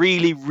that was a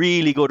really,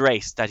 really good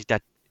race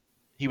that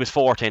he was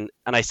fourth in,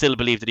 and I still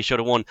believe that he should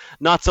have won.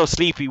 Not So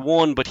Sleepy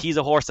won, but he's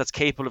a horse that's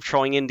capable of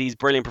throwing in these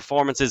brilliant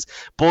performances.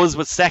 Buzz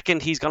was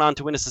second. He's gone on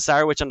to win a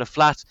Cesarewitch on the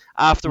flat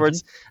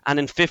afterwards, and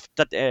in fifth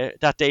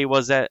that day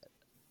was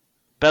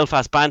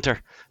Belfast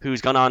Banter, who's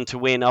gone on to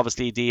win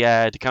obviously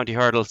the county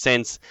hurdle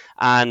since,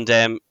 and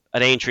at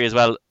Aintree as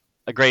well,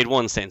 a grade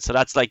 1 since. So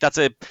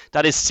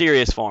that is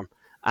serious form.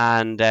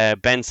 And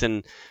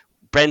Benson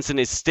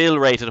is still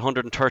rated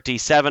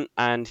 137,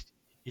 and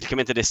he'll come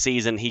into this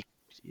season. He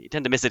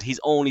tend to miss it. He's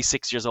only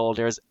 6 years old.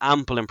 There's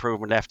ample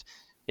improvement left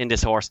in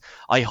this horse.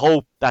 I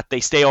hope that they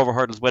stay over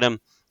hurdles with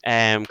him,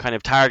 kind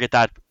of target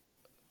that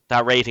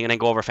rating, and then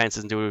go over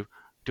fences and do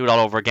it all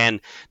over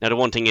again. Now the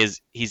one thing is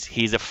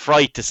he's a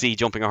fright to see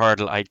jumping a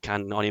hurdle. I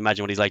can only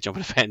imagine what he's like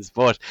jumping a fence,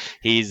 but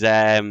he's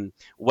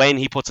when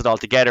he puts it all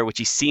together, which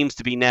he seems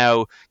to be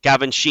now,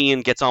 Gavin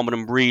Sheehan gets on with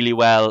him really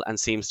well and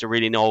seems to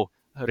really know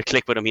how to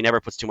click with him. He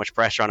never puts too much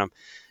pressure on him.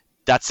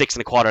 That 6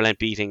 1/4 length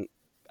beating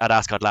at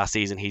Ascot last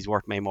season, he's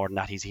worth way more than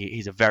that.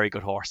 He's a very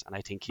good horse, and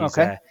I think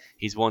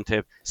he's one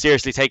to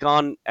seriously take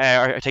on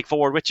or take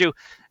forward with you.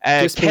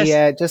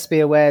 Just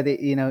be aware that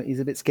he's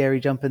a bit scary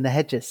jumping the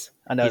hedges.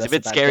 I know he's a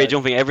bit scary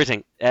jumping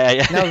everything.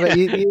 No, but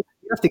you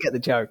have to get the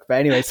joke. But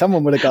anyway,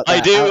 someone would have got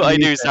that. I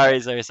do. Sorry.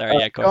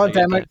 Yeah, go on,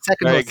 Dermot.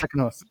 Second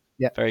horse.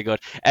 Yeah, very good.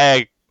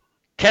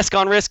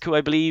 Kescon Risk, who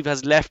I believe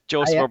has left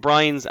Joseph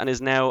O'Brien's and is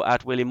now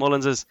at Willie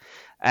Mullins's.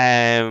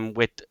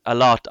 With a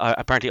lot,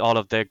 apparently all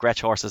of the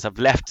Gretsch horses have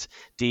left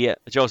the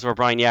Joseph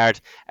O'Brien yard.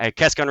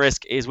 Kescon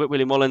Risk is with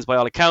Willie Mullins by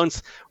all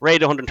accounts,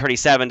 rated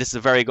 137. This is a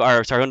very good,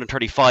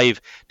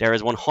 135. There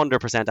is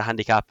 100% a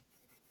handicap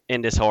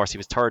in this horse. He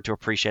was third to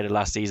Appreciated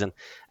last season.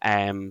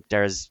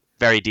 There's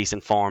very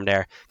decent form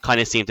there.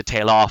 Kind of seemed to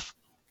tail off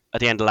at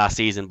the end of last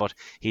season, but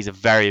he's a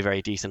very,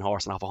 very decent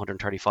horse, and off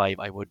 135,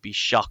 I would be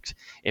shocked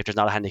if there's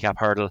not a handicap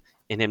hurdle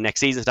in him next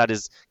season. So that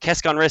is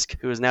Kescon Risk,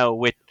 who is now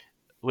with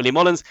Willie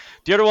Mullins.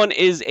 The other one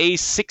is a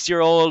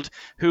 6-year-old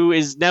who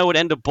is now at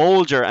Enda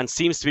Bolger and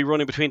seems to be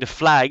running between the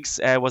flags.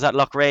 Was at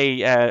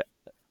Loughrea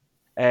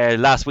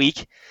last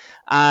week.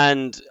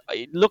 And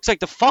it looks like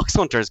the Fox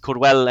Hunters could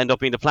well end up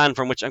being the plan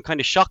for him, which I'm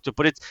kind of shocked at.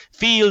 But it's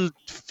Fi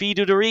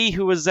Dudery,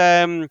 who was,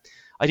 I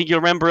think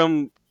you'll remember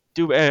him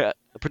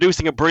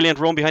producing a brilliant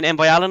run behind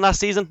Envoy Allen last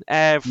season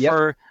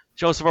for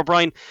Joseph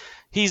O'Brien.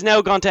 He's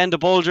now gone to Enda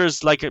Bolger's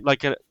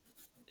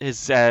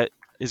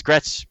his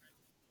Gretsch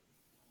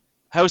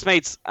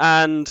housemates,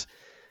 and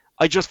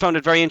I just found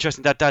it very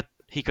interesting that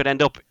he could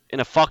end up in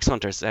a Fox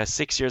Hunters.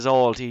 6 years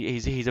old,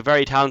 he's a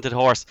very talented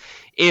horse.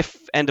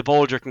 If Enda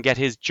Bolger can get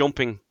his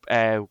jumping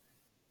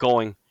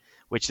going,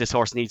 which this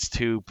horse needs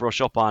to brush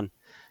up on,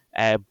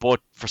 but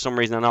for some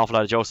reason an awful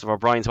lot of Joseph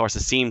O'Brien's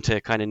horses seem to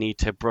kind of need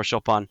to brush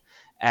up on.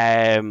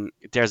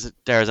 There's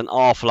an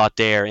awful lot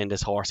there in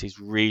this horse. He's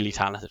really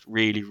talented,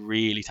 really,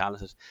 really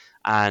talented.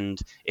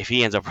 And if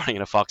he ends up running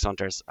in a Fox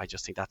Hunters, I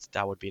just think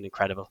that would be an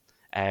incredible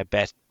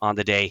bet on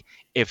the day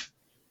if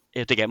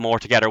they get more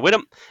together with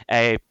him.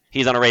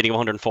 He's on a rating of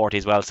 140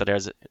 as well, so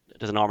there's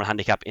a normal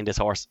handicap in this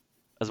horse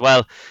as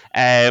well.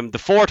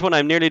 The fourth one,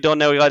 I'm nearly done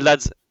now,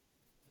 lads.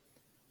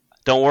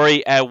 Don't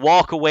worry.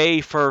 Walk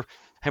Away for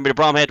Henry de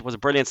Bromhead was a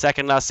brilliant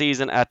second last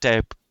season at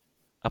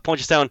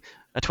Punchestown,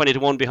 a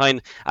 20-1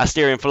 behind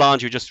Asterion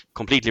Falange, who just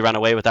completely ran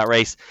away with that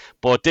race.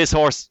 But this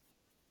horse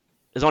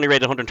is only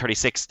rated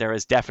 136. There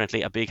is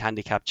definitely a big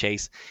handicap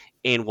chase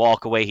in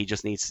Walk Away. He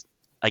just needs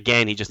to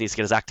get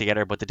his act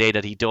together, but the day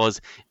that he does,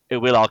 it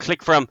will all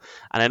click for him.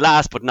 And then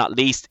last but not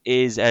least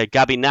is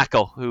Gabby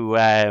Nacco, who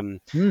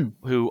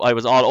I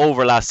was all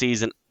over last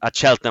season at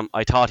Cheltenham.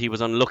 I thought he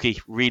was unlucky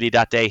really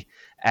that day.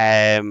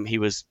 He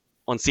was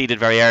unseated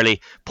very early.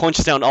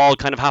 Punchestown all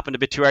kind of happened a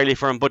bit too early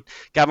for him, but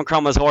Gavin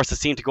Cromwell's horses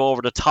seemed to go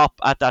over the top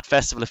at that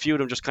festival. A few of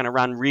them just kind of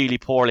ran really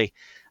poorly.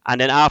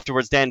 And then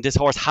afterwards, this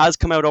horse has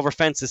come out over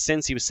fences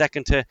since. He was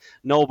second to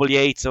Noble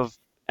Yates of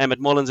Emmett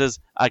Mullins's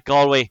at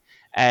Galway.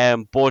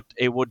 But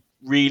it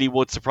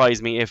would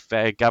surprise me if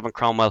Gavin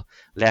Cromwell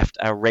left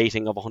a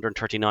rating of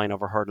 139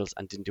 over hurdles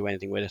and didn't do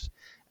anything with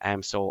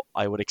it. So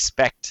I would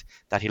expect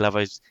that he'll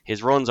have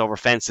his runs over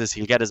fences,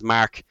 he'll get his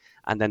mark,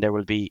 and then there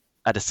will be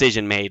a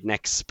decision made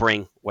next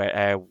spring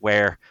where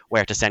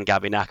to send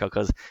Gabby Nacco,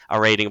 because a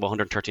rating of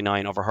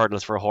 139 over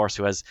hurdles for a horse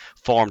who has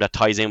form that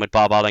ties in with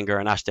Bob Ollinger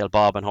and Ashdale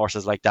Bob and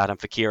horses like that, and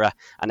Fakira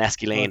and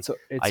Esky Lane.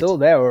 It's all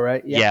there, all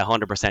right. Yeah,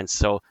 100%.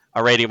 So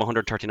a rating of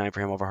 139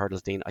 for him over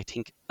hurdles, Dean, I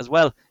think as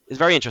well is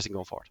very interesting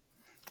going forward.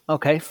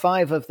 Okay,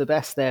 5 of the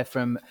best there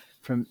from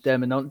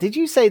Dermot. Did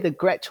you say the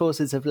Gretsch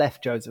horses have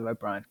left Joseph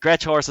O'Brien?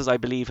 Gretsch horses, I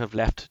believe, have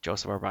left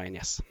Joseph O'Brien,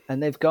 yes.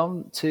 And they've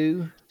gone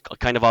to?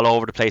 Kind of all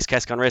over the place.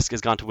 Kescon Risk has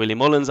gone to Willie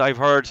Mullins, I've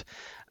heard,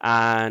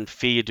 and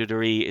Fi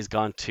Dudery is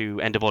gone to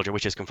Enda Bolger,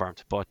 which is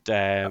confirmed. But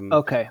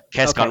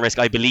Kescon Risk,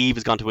 I believe,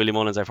 has gone to Willie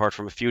Mullins. I've heard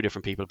from a few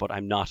different people, but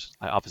I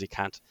obviously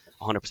can't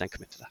 100%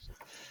 commit to that.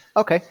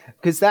 Okay,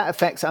 because that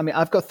affects,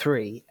 I've got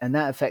 3, and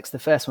that affects the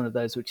first one of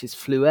those, which is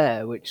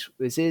Fleur, which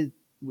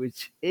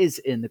is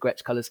in the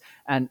Gretsch colours,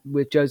 and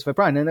with Joseph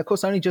O'Brien. And of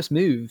course, only just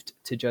moved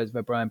to Joseph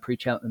O'Brien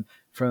pre-Cheltenham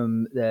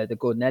from the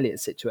Gordon Elliott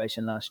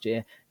situation last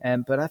year.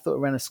 But I thought it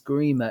ran a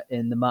screamer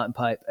in the Martin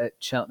Pipe at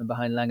Cheltenham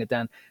behind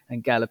Langadan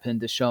and Galopin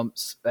de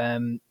Champs.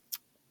 And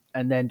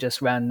then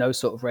just ran no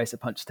sort of race at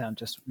Punchestown,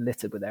 just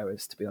littered with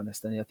errors, to be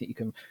honest. And I think you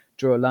can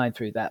draw a line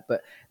through that.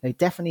 But they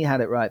definitely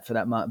had it right for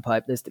that Martin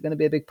Pipe. There's going to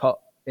be a big pot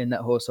in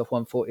that horse off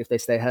 140 if they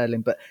stay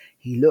hurdling, but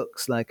he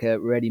looks like a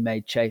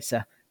ready-made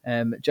chaser.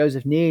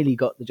 Joseph nearly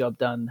got the job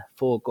done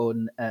for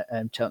Gordon at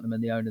Cheltenham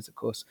and the owners, of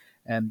course.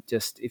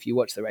 Just if you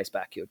watch the race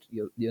back,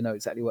 you'll know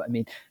exactly what I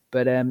mean.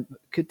 But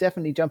could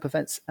definitely jump a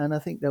fence, and I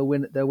think they'll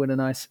win a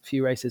nice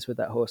few races with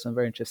that horse. I'm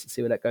very interested to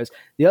see where that goes.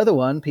 The other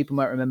one people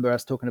might remember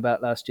us talking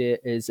about last year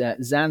is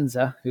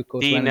Zanza, who of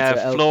course Dean,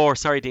 Floor.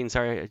 Sorry, Dean.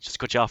 Sorry, I just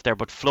cut you off there.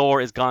 But Floor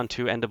is gone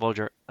to Enda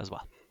Bolger as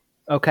well.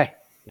 Okay.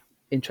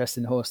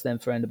 Interesting horse then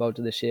for Enda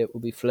Bolger this year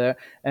will be Fleur.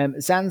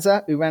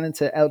 Zanza, who ran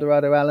into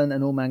Eldorado Allen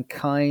and All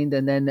Mankind,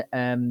 and then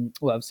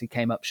obviously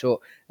came up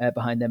short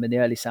behind them in the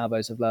early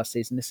salvos of last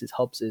season. This is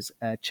Hobbs's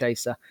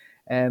chaser.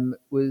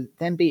 Will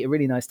then beat a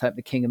really nice type,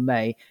 the King of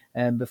May,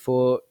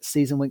 before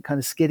season went kind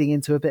of skidding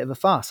into a bit of a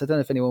farce. I don't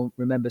know if anyone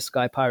remembers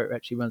Sky Pirate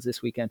actually runs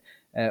this weekend,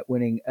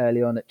 winning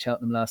early on at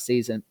Cheltenham last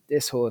season.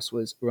 This horse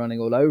was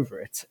running all over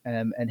it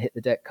and hit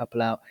the deck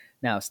couple out.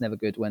 Now, it's never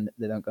good when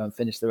they don't go and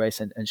finish the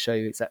race and show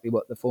you exactly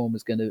what the form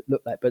was going to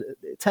look like, but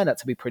it turned out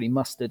to be pretty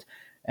mustard.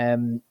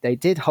 They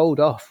did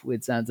hold off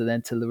with Zanza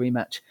then till the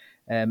rematch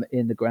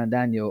in the Grand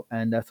Annual,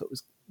 and I thought it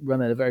was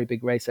running a very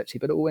big race actually,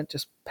 but it all went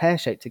just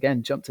pear-shaped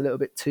again, jumped a little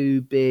bit too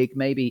big,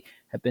 maybe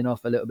had been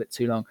off a little bit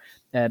too long.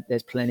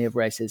 There's plenty of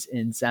races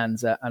in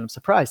Zanza, and I'm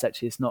surprised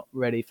actually it's not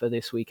ready for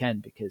this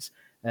weekend, because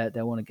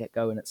they'll want to get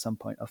going at some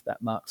point off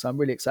that mark. So I'm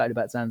really excited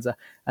about Zanza.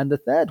 And the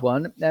third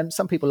one,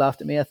 some people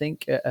laughed at me, I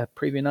think, a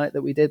preview night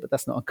that we did, but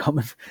that's not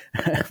uncommon,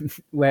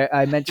 where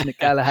I mentioned that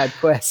Galahad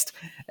Quest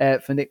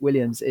for Nick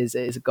Williams is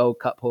a Gold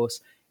Cup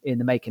horse in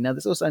the making. Now,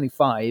 there's also only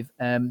 5.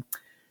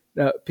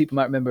 People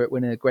might remember it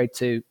winning a Grade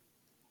 2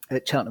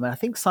 at Cheltenham. And I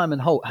think Simon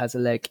Holt has a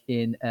leg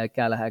in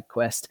Galahad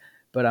Quest,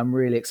 but I'm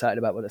really excited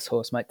about what this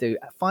horse might do.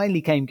 It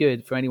finally came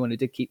good for anyone who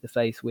did keep the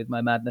faith with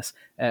My Madness,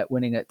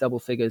 winning at double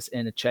figures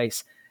in a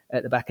chase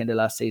at the back end of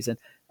last season.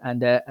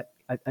 And I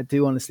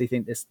do honestly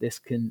think this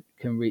can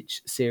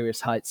reach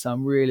serious heights. So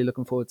I'm really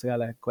looking forward to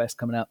Galahad Quest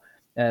coming out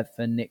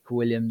for Nick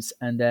Williams.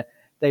 And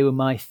they were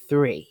my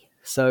 3.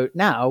 So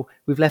now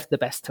we've left the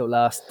best till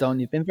last. Don,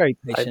 you've been very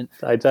patient.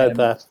 I doubt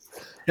that.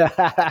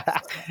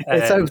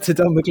 It's over to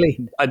Don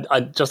McLean.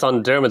 I just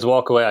on Dermot's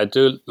walk away, I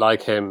do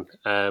like him.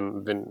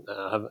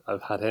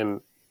 I've had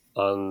him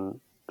on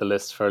the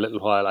list for a little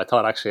while. I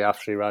thought actually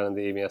after he ran in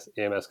the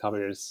EMS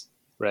Copiers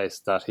race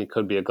that he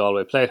could be a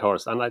Galway plate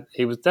horse, and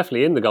he was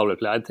definitely in the Galway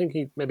plate. I think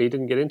he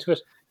didn't get into it.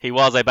 He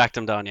was. I backed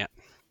him down. Yeah.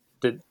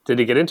 Did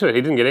he get into it?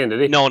 He didn't get in,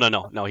 did he? No.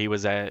 He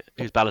was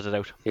balloted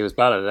out. He was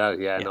balloted out.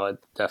 Yeah. No, I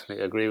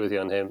definitely agree with you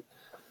on him,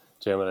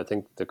 Jim. And I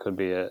think there could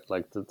be there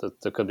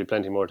could be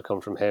plenty more to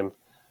come from him.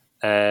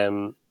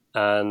 And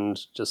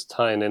just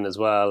tying in as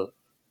well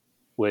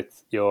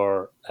with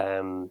your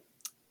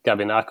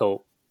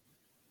Gabinaco,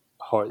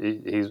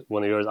 he's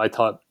one of yours. I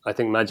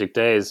think Magic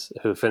Days,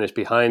 who finished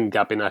behind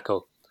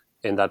Gabinaco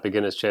in that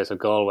beginner's chase at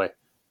Galway,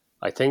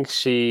 I think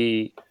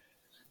she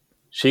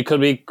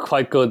could be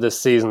quite good this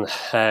season.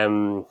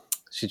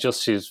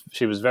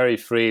 She was very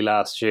free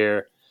last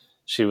year.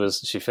 She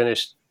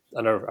finished,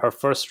 and her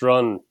first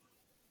run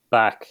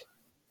back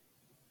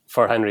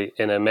for Henry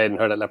in a maiden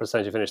hurdle at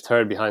Leopardstown, she finished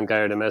 3rd behind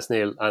Gaillard de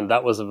Mesnil, and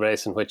that was a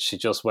race in which she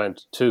just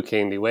went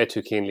way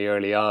too keenly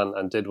early on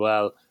and did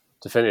well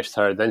to finish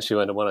 3rd. Then she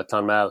went and won at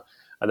Clonmel,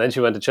 and then she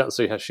went to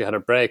Cheltenham. So she had a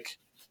break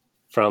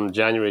from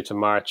January to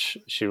March.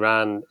 She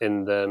ran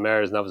in the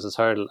Mares Novices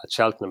Hurdle at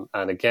Cheltenham,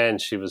 and again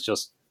she was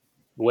just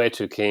way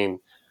too keen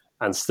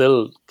and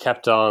still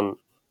kept on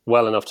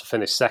well enough to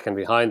finish 2nd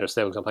behind her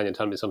stable companion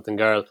Tell Me Something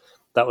Girl.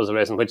 That was a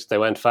race in which they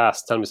went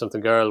fast. Tell Me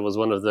Something Girl was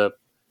one of the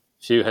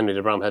few Henry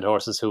de Bromhead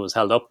horses who was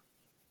held up,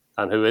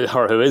 and who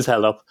is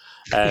held up.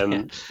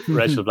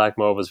 Rachel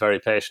Blackmore was very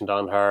patient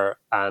on her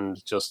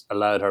and just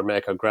allowed her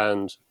make her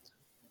ground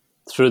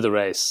through the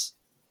race,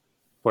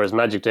 whereas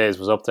Magic Days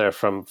was up there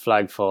from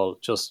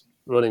flagfall, just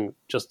running,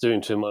 just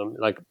doing too much.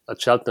 Like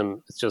at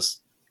Cheltenham,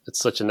 it's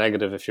such a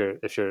negative if you're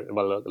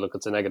well, look,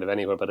 it's a negative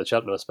anywhere, but at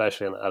Cheltenham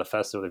especially, and at a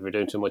festival, if you're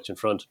doing too much in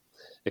front,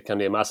 it can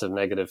be a massive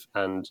negative.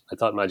 And I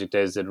thought Magic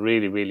Days did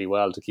really, really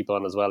well to keep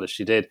on as well as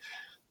she did.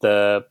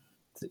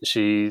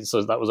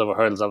 So that was over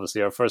hurdles.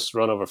 Obviously, her first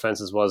run over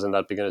fences was in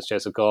that beginner's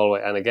chase at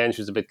Galway, and again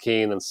she was a bit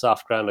keen and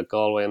soft ground at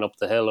Galway and up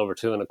the hill over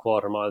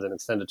 2.25 miles and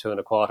extended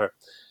 2.25.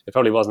 It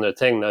probably wasn't her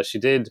thing. Now she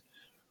did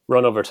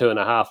run over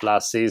 2.5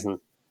 last season,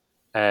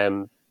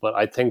 but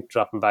I think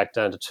dropping back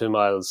down to 2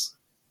 miles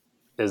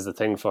is the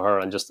thing for her,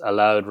 and just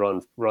allowed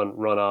run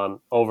on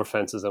over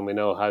fences. And we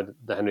know how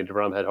the Henry de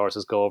Bromhead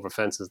horses go over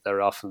fences.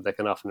 They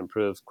can often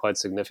improve quite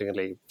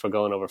significantly for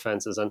going over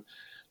fences. And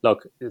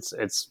look, it's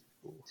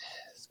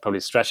probably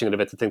stretching it a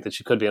bit to think that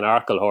she could be an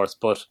Arkle horse,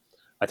 but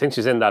I think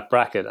she's in that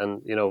bracket.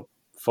 And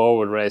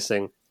forward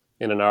racing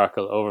in an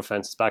Arkle over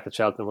fences back at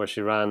Cheltenham, where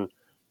she ran,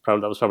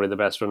 that was probably the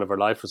best run of her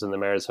life, was in the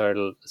Mares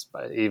Hurdle,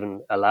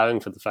 even allowing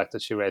for the fact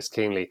that she raced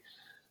keenly.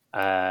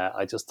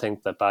 I just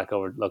think that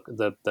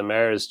the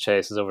Mares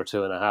chase is over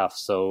 2.5.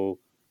 So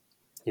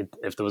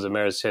if there was a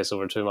Mares chase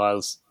over 2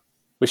 miles,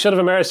 we should have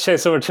a Mares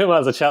chase over 2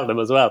 miles at Cheltenham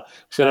as well.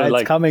 Should have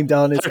it's coming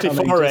down. It's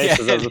 34 coming.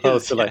 races as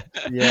opposed to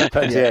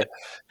 28.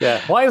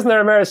 Yeah. Why isn't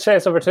there a Mares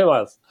chase over 2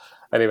 miles?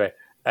 Anyway,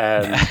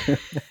 I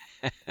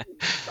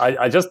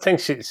just think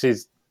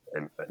she's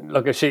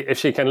look, if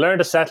she can learn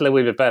to settle a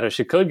wee bit better,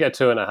 she could get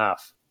 2.5,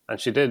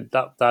 and she did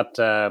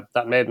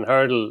that maiden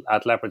hurdle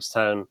at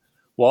Leopardstown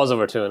was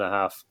over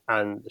 2.5,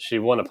 and she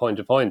won a point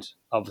to point,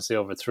 obviously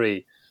over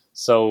 3.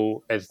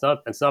 So it's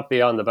not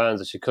beyond the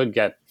bounds that she could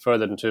get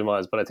further than 2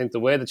 miles. But I think the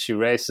way that she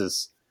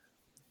races,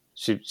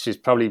 she's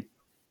probably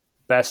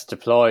best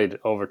deployed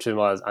over 2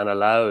 miles and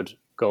allowed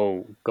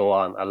go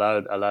on,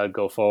 allowed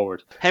go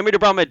forward. Henry de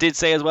Bromhead did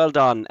say as well,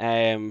 Don,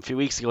 a few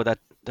weeks ago that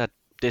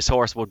this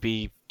horse would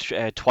be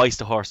twice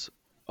the horse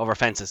over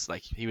fences.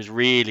 Like, he was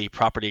really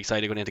properly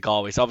excited going into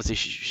Galway. So obviously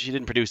she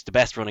didn't produce the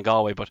best run in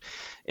Galway, but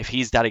if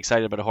he's that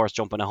excited about a horse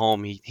jumping at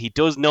home, he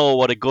does know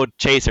what a good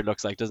chaser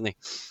looks like, doesn't he?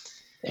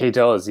 He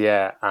does,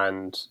 yeah.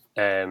 And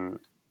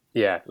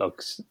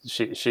look,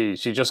 she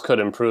just could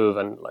improve,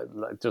 and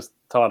like just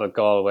thought at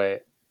Galway,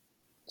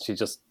 she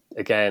just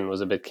again was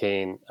a bit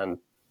keen, and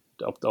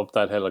up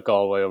that hill at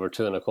Galway over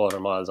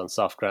 2.25 miles on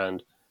soft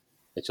ground,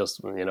 it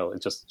just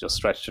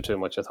stretched her too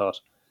much, I thought.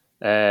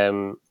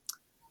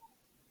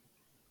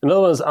 Another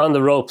one's On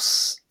the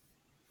Ropes,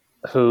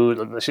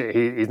 who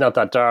he's not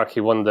that dark.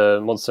 He won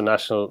the Munster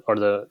National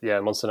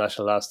Munster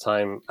National last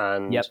time,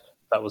 and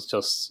that was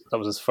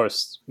his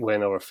first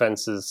win over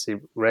fences. He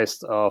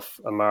raced off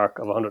a mark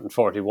of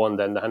 141.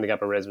 Then the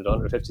handicapper raised with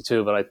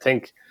 152, but I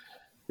think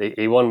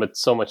he won with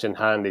so much in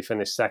hand. He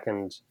finished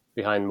 2nd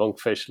behind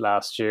Monkfish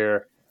last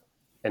year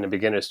in a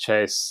beginner's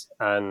chase,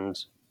 and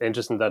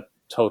interesting that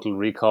Total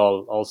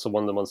Recall also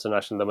won the Munster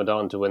National. They went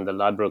on to win the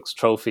Ladbrokes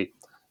Trophy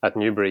at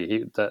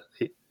Newbury.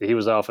 He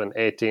was off an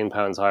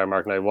 £18 higher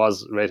mark. Now, he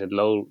was rated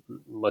low,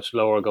 much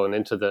lower going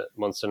into the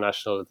Munster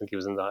National. I think he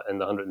was in the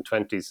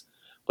 120s,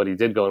 but he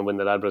did go and win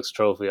the Ladbrokes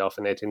Trophy off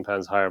an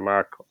 £18 higher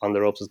mark. On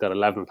the ropes, he's got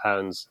 £11,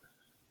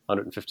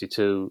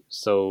 152.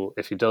 So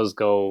if he does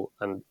go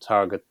and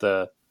target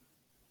the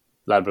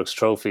Ladbrokes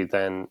Trophy,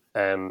 then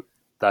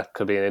that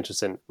could be an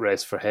interesting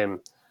race for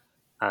him.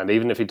 And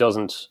even if he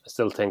doesn't, I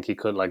still think he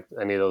could, like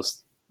any of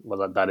those.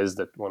 Well, that is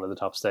one of the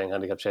top staying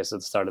handicap chases at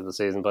the start of the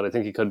season. But I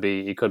think he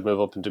could move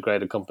up into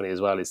graded company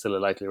as well. He's still a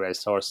lightly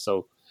raced horse,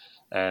 so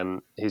I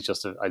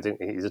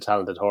think he's a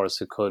talented horse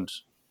who could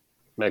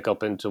make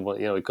up into one.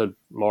 He could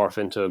morph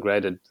into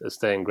a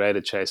staying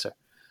graded chaser.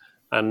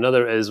 And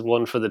another is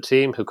one for the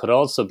team who could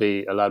also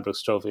be a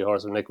Ladbrokes Trophy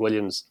horse. Nick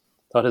Williams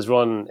thought his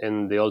run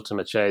in the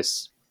Ultimate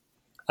Chase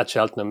at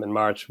Cheltenham in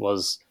March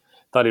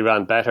thought he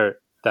ran better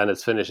than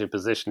his finishing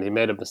position. He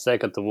made a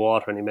mistake at the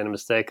water, and he made a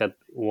mistake at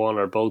one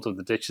or both of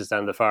the ditches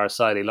down the far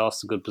side. He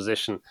lost a good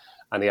position,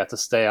 and he had to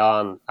stay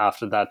on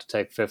after that to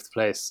take 5th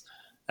place.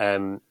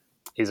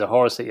 He's a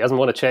horse. He hasn't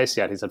won a chase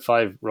yet. He's had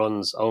 5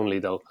 runs only,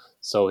 though,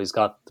 so he's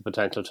got the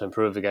potential to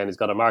improve again. He's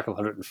got a mark of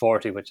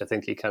 140, which I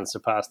think he can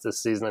surpass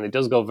this season, and he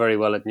does go very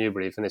well at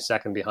Newbury. He finished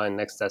second behind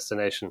Next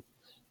Destination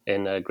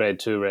in a Grade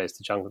 2 race,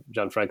 the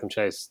John Franklin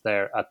Chase,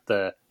 there at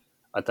the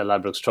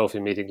Ladbrokes Trophy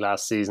meeting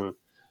last season.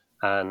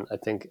 And I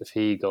think if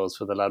he goes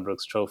for the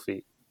Ladbrokes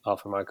Trophy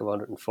off a mark of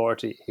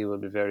 140, he will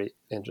be very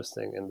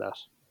interesting in that.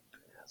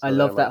 So I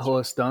love that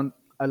horse, Don.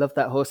 I love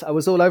that horse. I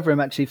was all over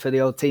him actually for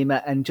the old team.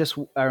 And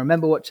I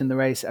remember watching the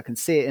race. I can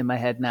see it in my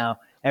head now.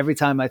 Every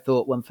time I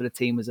thought One for the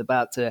Team was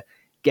about to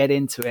get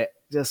into it,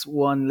 just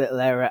one little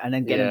error and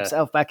then get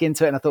himself back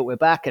into it. And I thought we're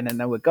back, and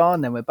then we're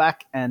gone, then we're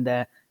back.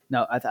 And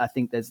no, I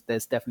think there's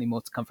definitely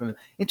more to come from him.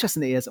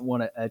 Interesting that he hasn't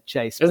won a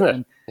chase,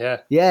 isn't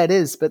it? Yeah, it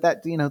is. But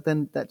that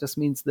then that just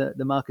means that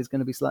the mark is going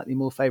to be slightly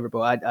more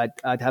favourable.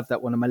 I'd have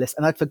that one on my list,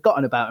 and I'd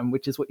forgotten about him,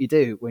 which is what you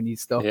do when you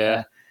stop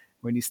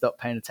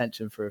paying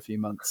attention for a few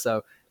months.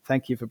 So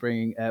thank you for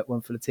bringing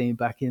One for the Team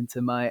back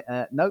into my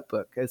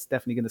notebook. It's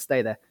definitely going to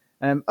stay there.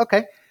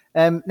 Okay.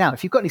 Now,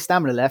 if you've got any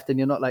stamina left and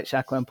you're not like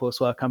Jacqueline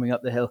Poursois coming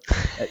up the hill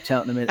at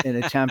Cheltenham in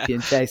a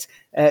champion chase,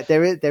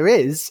 there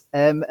is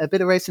a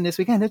bit of racing this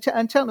weekend,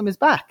 and Cheltenham is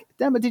back.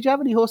 Demba, did you have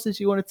any horses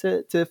you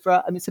wanted to throw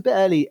out? I mean, it's a bit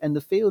early and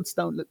the fields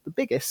don't look the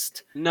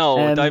biggest. No,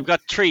 I've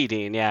got 3,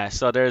 Dean, yeah.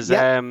 So there's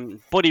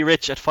Buddy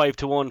Rich at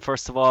 5-1,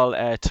 first of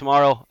all,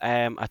 tomorrow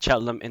at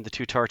Cheltenham in the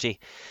 2:30.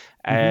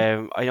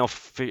 I know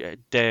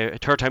the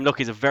Third Time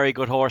Lucky is a very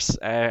good horse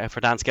for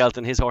Dan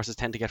Skelton. His horses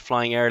tend to get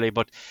flying early,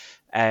 but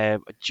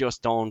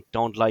just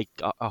don't like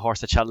a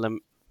horse at Cheltenham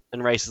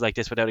in races like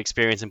this without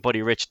experience. And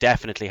Buddy Rich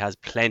definitely has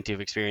plenty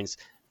of experience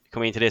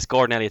coming into this.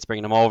 Gordon Elliott's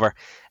bringing him over,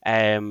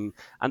 and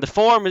the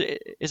form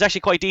is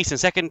actually quite decent.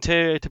 Second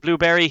to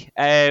Blueberry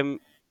in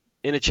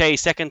a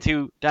chase, second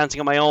to Dancing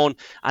on My Own,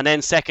 and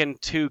then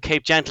second to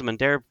Cape Gentleman.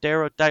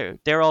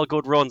 They're all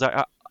good runs.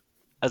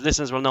 As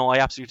listeners will know, I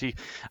absolutely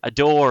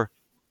adore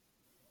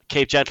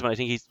Cape Gentleman. I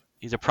think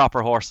he's a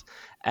proper horse.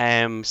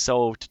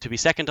 So to be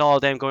second to all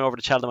of them going over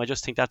to Cheltenham, I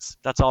just think that's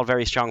all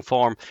very strong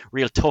form,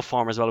 real tough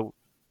form as well,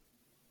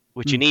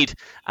 which you need.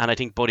 And I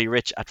think Buddy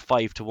Rich at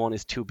 5-1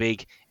 is too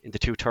big in the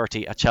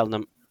 2:30 at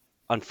Cheltenham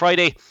on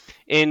Friday.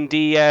 In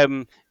the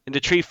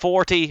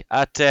 3:40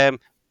 at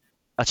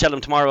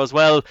Cheltenham tomorrow as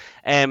well.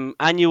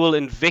 Annual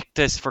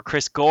Invictus for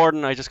Chris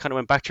Gordon. I just kind of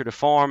went back through the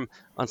form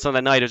on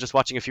Sunday night. I was just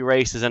watching a few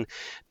races, and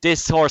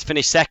this horse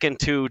finished second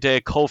to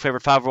the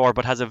co-favourite Favre,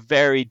 but has a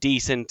very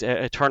decent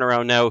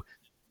turnaround now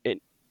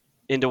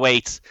in the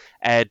weights.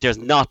 There's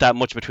not that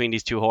much between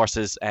these two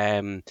horses.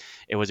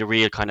 It was a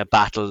real kind of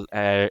battle.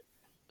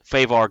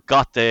 Favre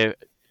got the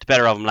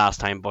better of him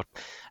last time, but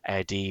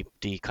the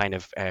kind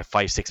of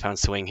 5-6 pound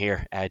swing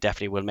here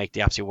definitely will make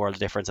the absolute world of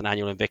difference. And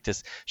Annual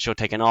Invictus should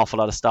take an awful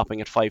lot of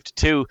stopping at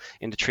 5-2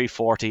 in the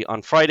 3:40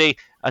 on Friday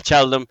at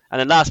Cheltenham. And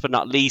then last but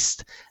not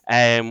least,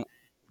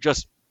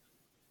 just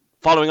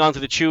following on to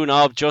the tune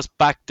of just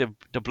back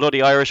the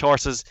bloody Irish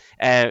horses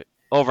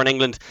over in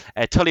England,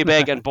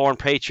 Tullybeg and Born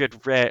Patriot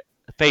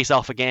face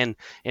off again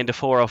in the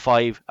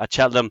 4:05 at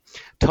Cheltenham.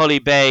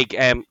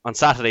 Tullybeg on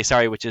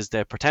Saturday, which is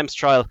the Pertemps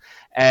trial.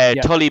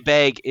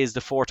 Tullybeg is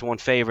the 4-1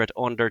 favourite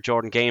under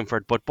Jordan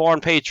Gainford, but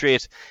Born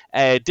Patriot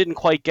didn't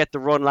quite get the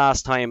run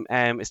last time.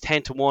 It's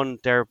 10-1.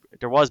 There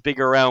was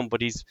bigger around,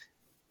 but he's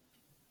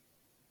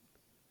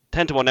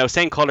 10-1 now.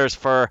 Same colours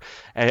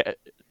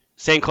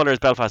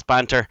Belfast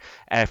Banter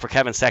for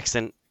Kevin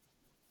Sexton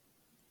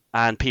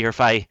and Peter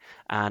Fay,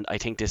 and I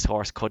think this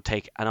horse could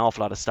take an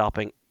awful lot of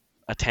stopping.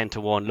 A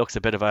 10-1 looks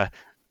a bit of a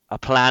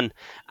plan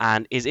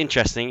and is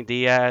interesting.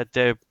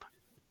 The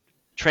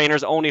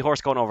trainer's only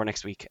horse going over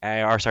next week,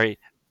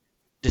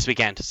 this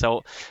weekend.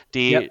 So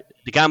the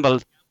gamble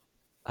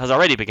has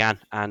already begun,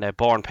 and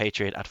Born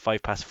Patriot at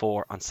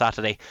 4:05 on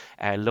Saturday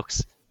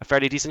looks a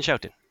fairly decent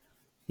shouting.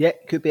 Yeah,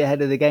 could be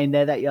ahead of the game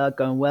there. That yard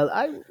going well.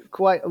 I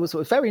was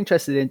very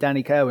interested in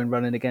Danny Kerwin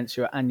running against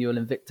your Annual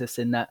Invictus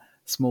in that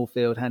small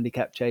field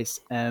handicap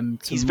chase.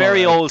 He's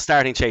very old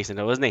starting chasing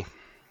though, isn't he?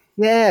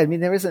 Yeah, I mean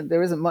there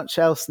isn't much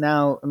else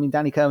now. I mean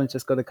Danny Kerman's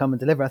just got to come and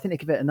deliver. I think they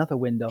give it another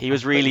wind up. He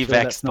was really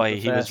vexed by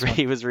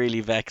he was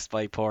really vexed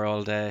by poor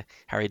old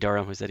Harry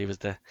Durham, who said he was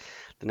the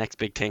next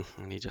big thing,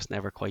 and he just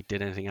never quite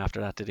did anything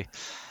after that, did he?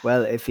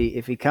 Well, if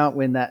he can't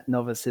win that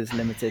novices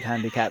limited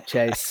handicap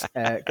chase,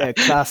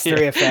 class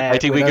 3 affair, I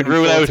think we could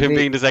rule out him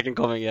being the second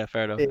coming. Yeah,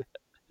 fair enough.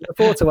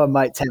 4-1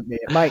 might tempt me.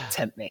 It might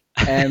tempt me.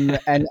 Well,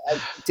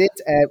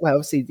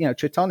 obviously,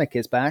 Tritonic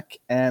is back.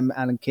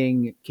 Alan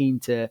King keen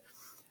to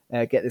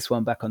get this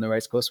one back on the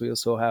race course. We all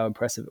saw how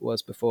impressive it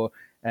was before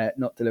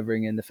not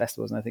delivering in the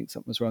festivals, and I think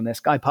something was wrong there.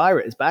 Sky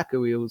Pirate is back,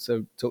 who we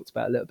also talked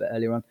about a little bit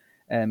earlier on,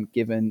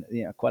 given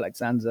quite like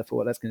Zanza for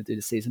what that's going to do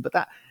this season. But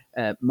that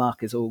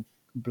mark is all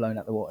blown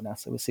out the water now,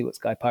 so we'll see what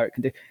Sky Pirate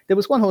can do. There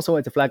was one horse I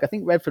wanted to flag. I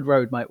think Redford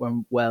Road might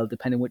run well,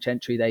 depending which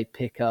entry they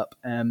pick up.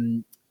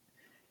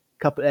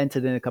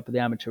 Entered in a couple of the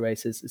amateur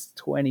races. It's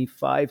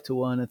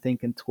 25-1, I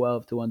think, and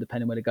 12-1,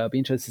 depending where to go. I'll be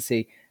interested to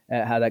see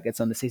how that gets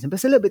on the season. But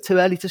it's a little bit too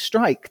early to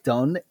strike,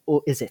 Don,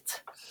 or is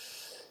it?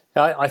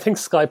 I think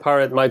Sky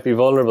Pirate might be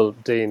vulnerable,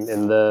 Dean,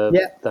 in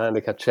the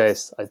handicap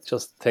chase. I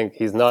just think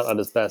he's not at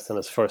his best in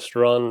his first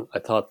run. I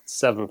thought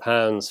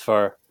 £7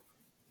 for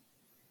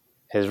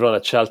his run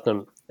at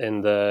Cheltenham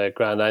in the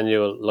Grand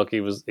Annual. Look,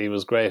 he was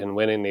great in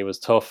winning. He was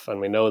tough,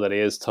 and we know that he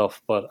is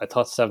tough. But I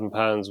thought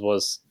 £7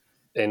 was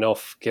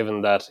enough,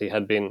 given that he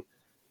had been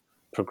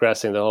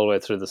progressing the whole way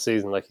through the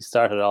season. Like, he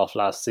started off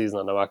last season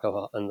on a mark of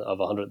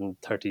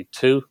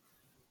 132.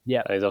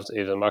 Yeah, and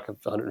he's a mark of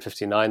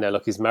 159 now.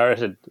 Look, he's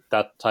merited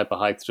that type of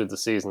hike through the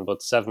season, but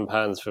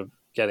 £7 for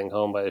getting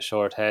home by a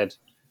short head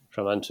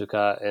from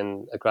Antouka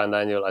in a Grand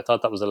Annual, I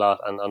thought that was a lot.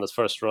 And on his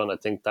first run, I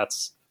think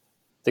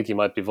he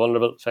might be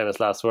vulnerable.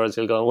 Famous last words.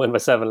 He'll go and win by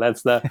 7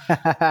 lengths now.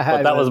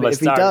 But that was my start. If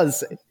he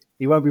does,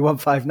 he won't be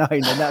 159,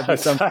 and that'd be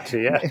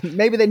exactly, yeah.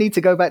 Maybe they need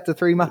to go back to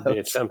 3 miles. Be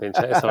a champion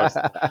chase horse.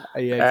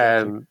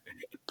 Yeah, exactly.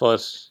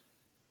 But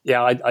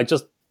yeah, I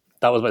just,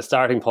 that was my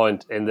starting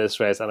point in this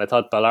race, and I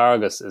thought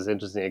Belargus is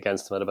interesting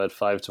against him at about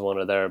 5-1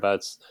 or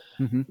thereabouts.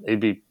 Mm-hmm. He'd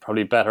be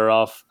probably better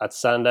off at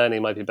Sandown. He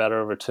might be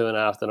better over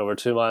 2.5 than over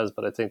 2 miles,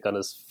 but I think on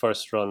his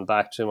first run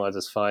back, 2 miles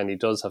is fine. He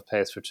does have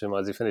pace for 2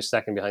 miles. He finished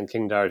second behind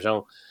King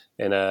d'Argent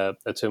in a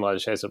 2 mile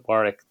chase at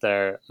Warwick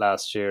there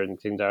last year,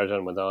 and King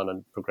d'Argent went on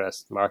and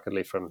progressed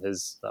markedly from he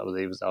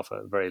was off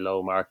a very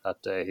low mark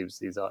that day.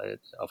 He's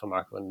off a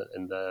mark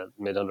in the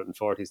mid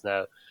 140s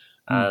now.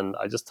 And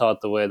I just thought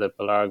the way that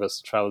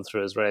Belargus travelled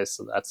through his race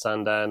at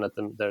Sandown at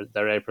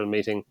their April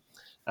meeting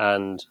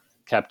and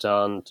kept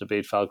on to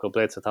beat Falco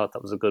Blitz, I thought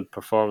that was a good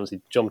performance.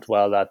 He jumped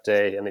well that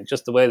day, and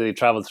just the way that he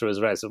travelled through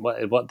his race, that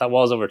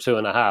was over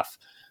 2.5.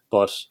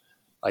 But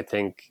I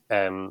think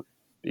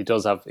he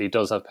does have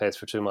pace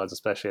for 2 miles,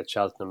 especially at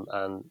Cheltenham.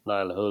 And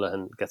Niall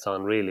Houlihan gets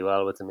on really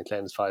well with him. He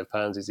claims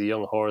 £5. He's a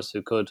young horse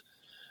who could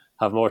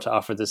have more to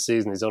offer this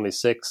season. He's only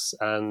 6,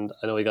 and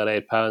I know he got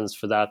 £8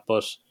 for that,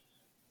 but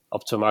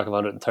up to a mark of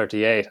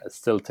 138, I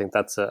still think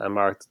that's a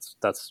mark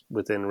that's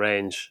within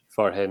range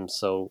for him.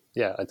 So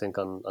yeah, I think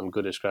on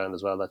goodish ground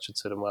as well, that should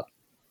suit him well.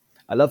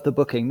 I love the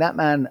booking. That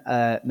man,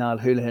 Niall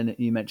Houlihan,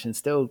 you mentioned,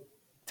 still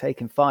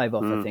taking 5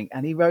 off, I think,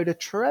 and he rode a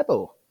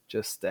treble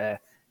just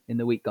in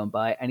the week gone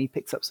by, and he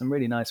picks up some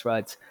really nice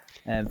rides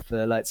for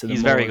the likes of the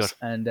Moors. Very good.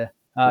 And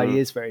he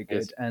is very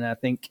good, and I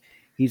think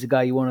he's a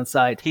guy you want on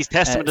side. He's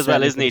testament as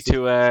well, isn't he,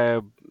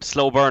 to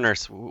slow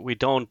burners. We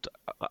don't,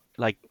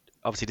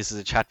 obviously this is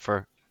a chat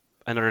for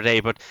another day,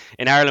 but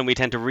in Ireland we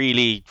tend to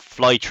really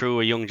fly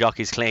through a young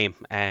jockey's claim.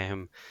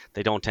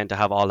 They don't tend to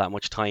have all that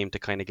much time to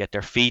kind of get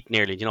their feet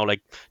nearly,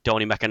 like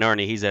Donny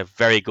McInerney. He's a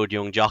very good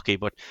young jockey,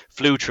 but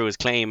flew through his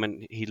claim,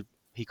 and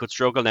he could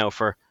struggle now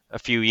for a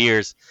few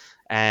years,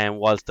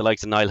 whilst the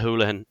likes of Niall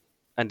Houlihan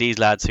and these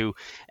lads who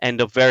end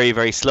up very,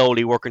 very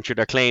slowly working through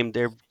their claim,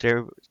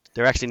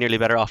 they're actually nearly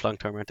better off long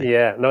term, aren't they?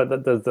 Yeah, no,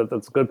 that's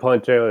a good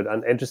point, Jared.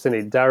 And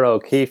interestingly, Darragh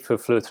O'Keefe, who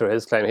flew through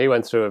his claim, he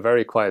went through a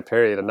very quiet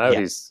period, and now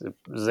he's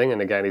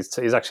zinging again.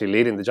 He's actually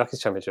leading the Jockeys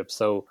Championship.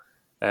 So,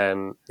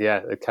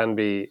 it can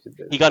be.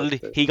 He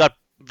got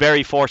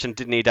very fortunate,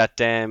 didn't he? That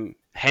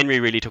Henry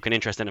really took an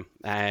interest in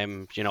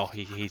him.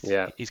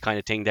 He's kind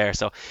of thing there.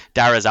 So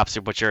Darragh's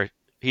absolute butcher.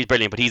 He's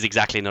brilliant, but he's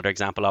exactly another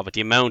example of it.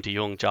 The amount of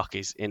young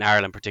jockeys in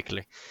Ireland,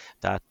 particularly,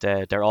 that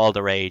they're all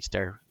the rage.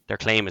 Their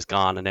claim is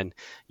gone, and then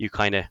you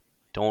kind of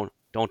don't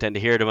tend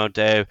to hear them out.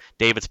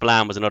 David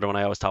Spillane was another one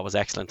I always thought was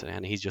excellent,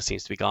 and he just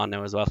seems to be gone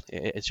now as well.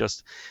 I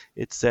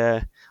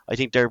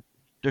think there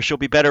should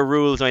be better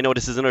rules. I know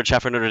this is another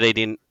chat for another day,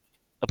 Dean.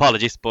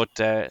 Apologies, but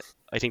I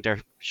think there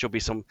should be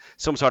some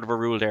sort of a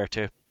rule there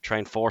to try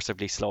and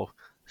forcibly slow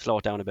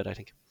it down a bit, I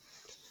think.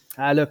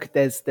 Look,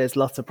 there's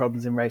lots of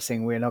problems in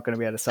racing. We're not going to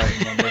be able to solve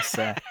them on this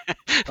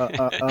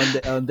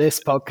on this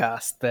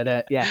podcast.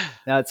 But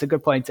it's a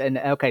good point. And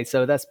okay,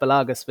 so that's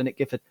Belargus for Nick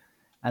Gifford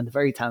and the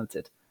very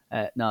talented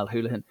Niall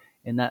Houlihan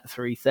in that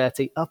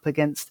 3:30 up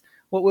against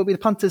what will be the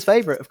punter's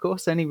favourite, of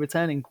course, any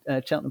returning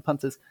Cheltenham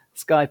punters,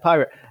 Sky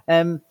Pirate.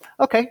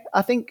 Okay,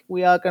 I think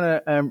we are going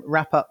to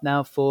wrap up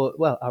now for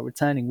our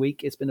returning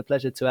week. It's been a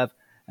pleasure to have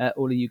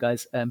all of you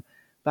guys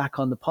back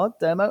on the pod.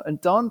 Dermo and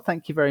Don,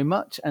 thank you very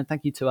much. And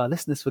thank you to our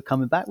listeners for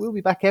coming back. We'll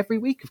be back every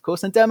week, of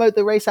course. And Dermo,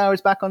 the Race Hour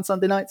is back on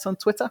Sunday nights on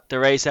Twitter. The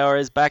Race Hour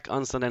is back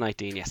on Sunday night,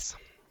 Dean, yes.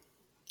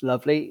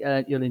 Lovely.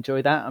 You'll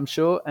enjoy that, I'm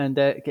sure. And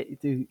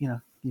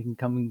you can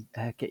come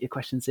and get your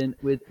questions in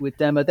with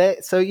Dermo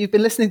there. So you've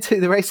been listening to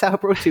the Race Hour,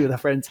 brought to you with our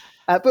friends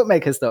at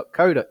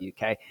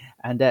bookmakers.co.uk.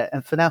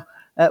 And for now,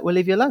 we'll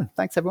leave you alone.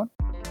 Thanks, everyone.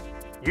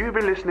 You've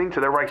been listening to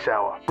The Race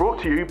Hour, brought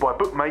to you by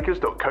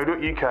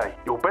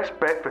bookmakers.co.uk, your best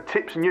bet for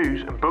tips,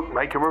 news and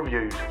bookmaker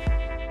reviews.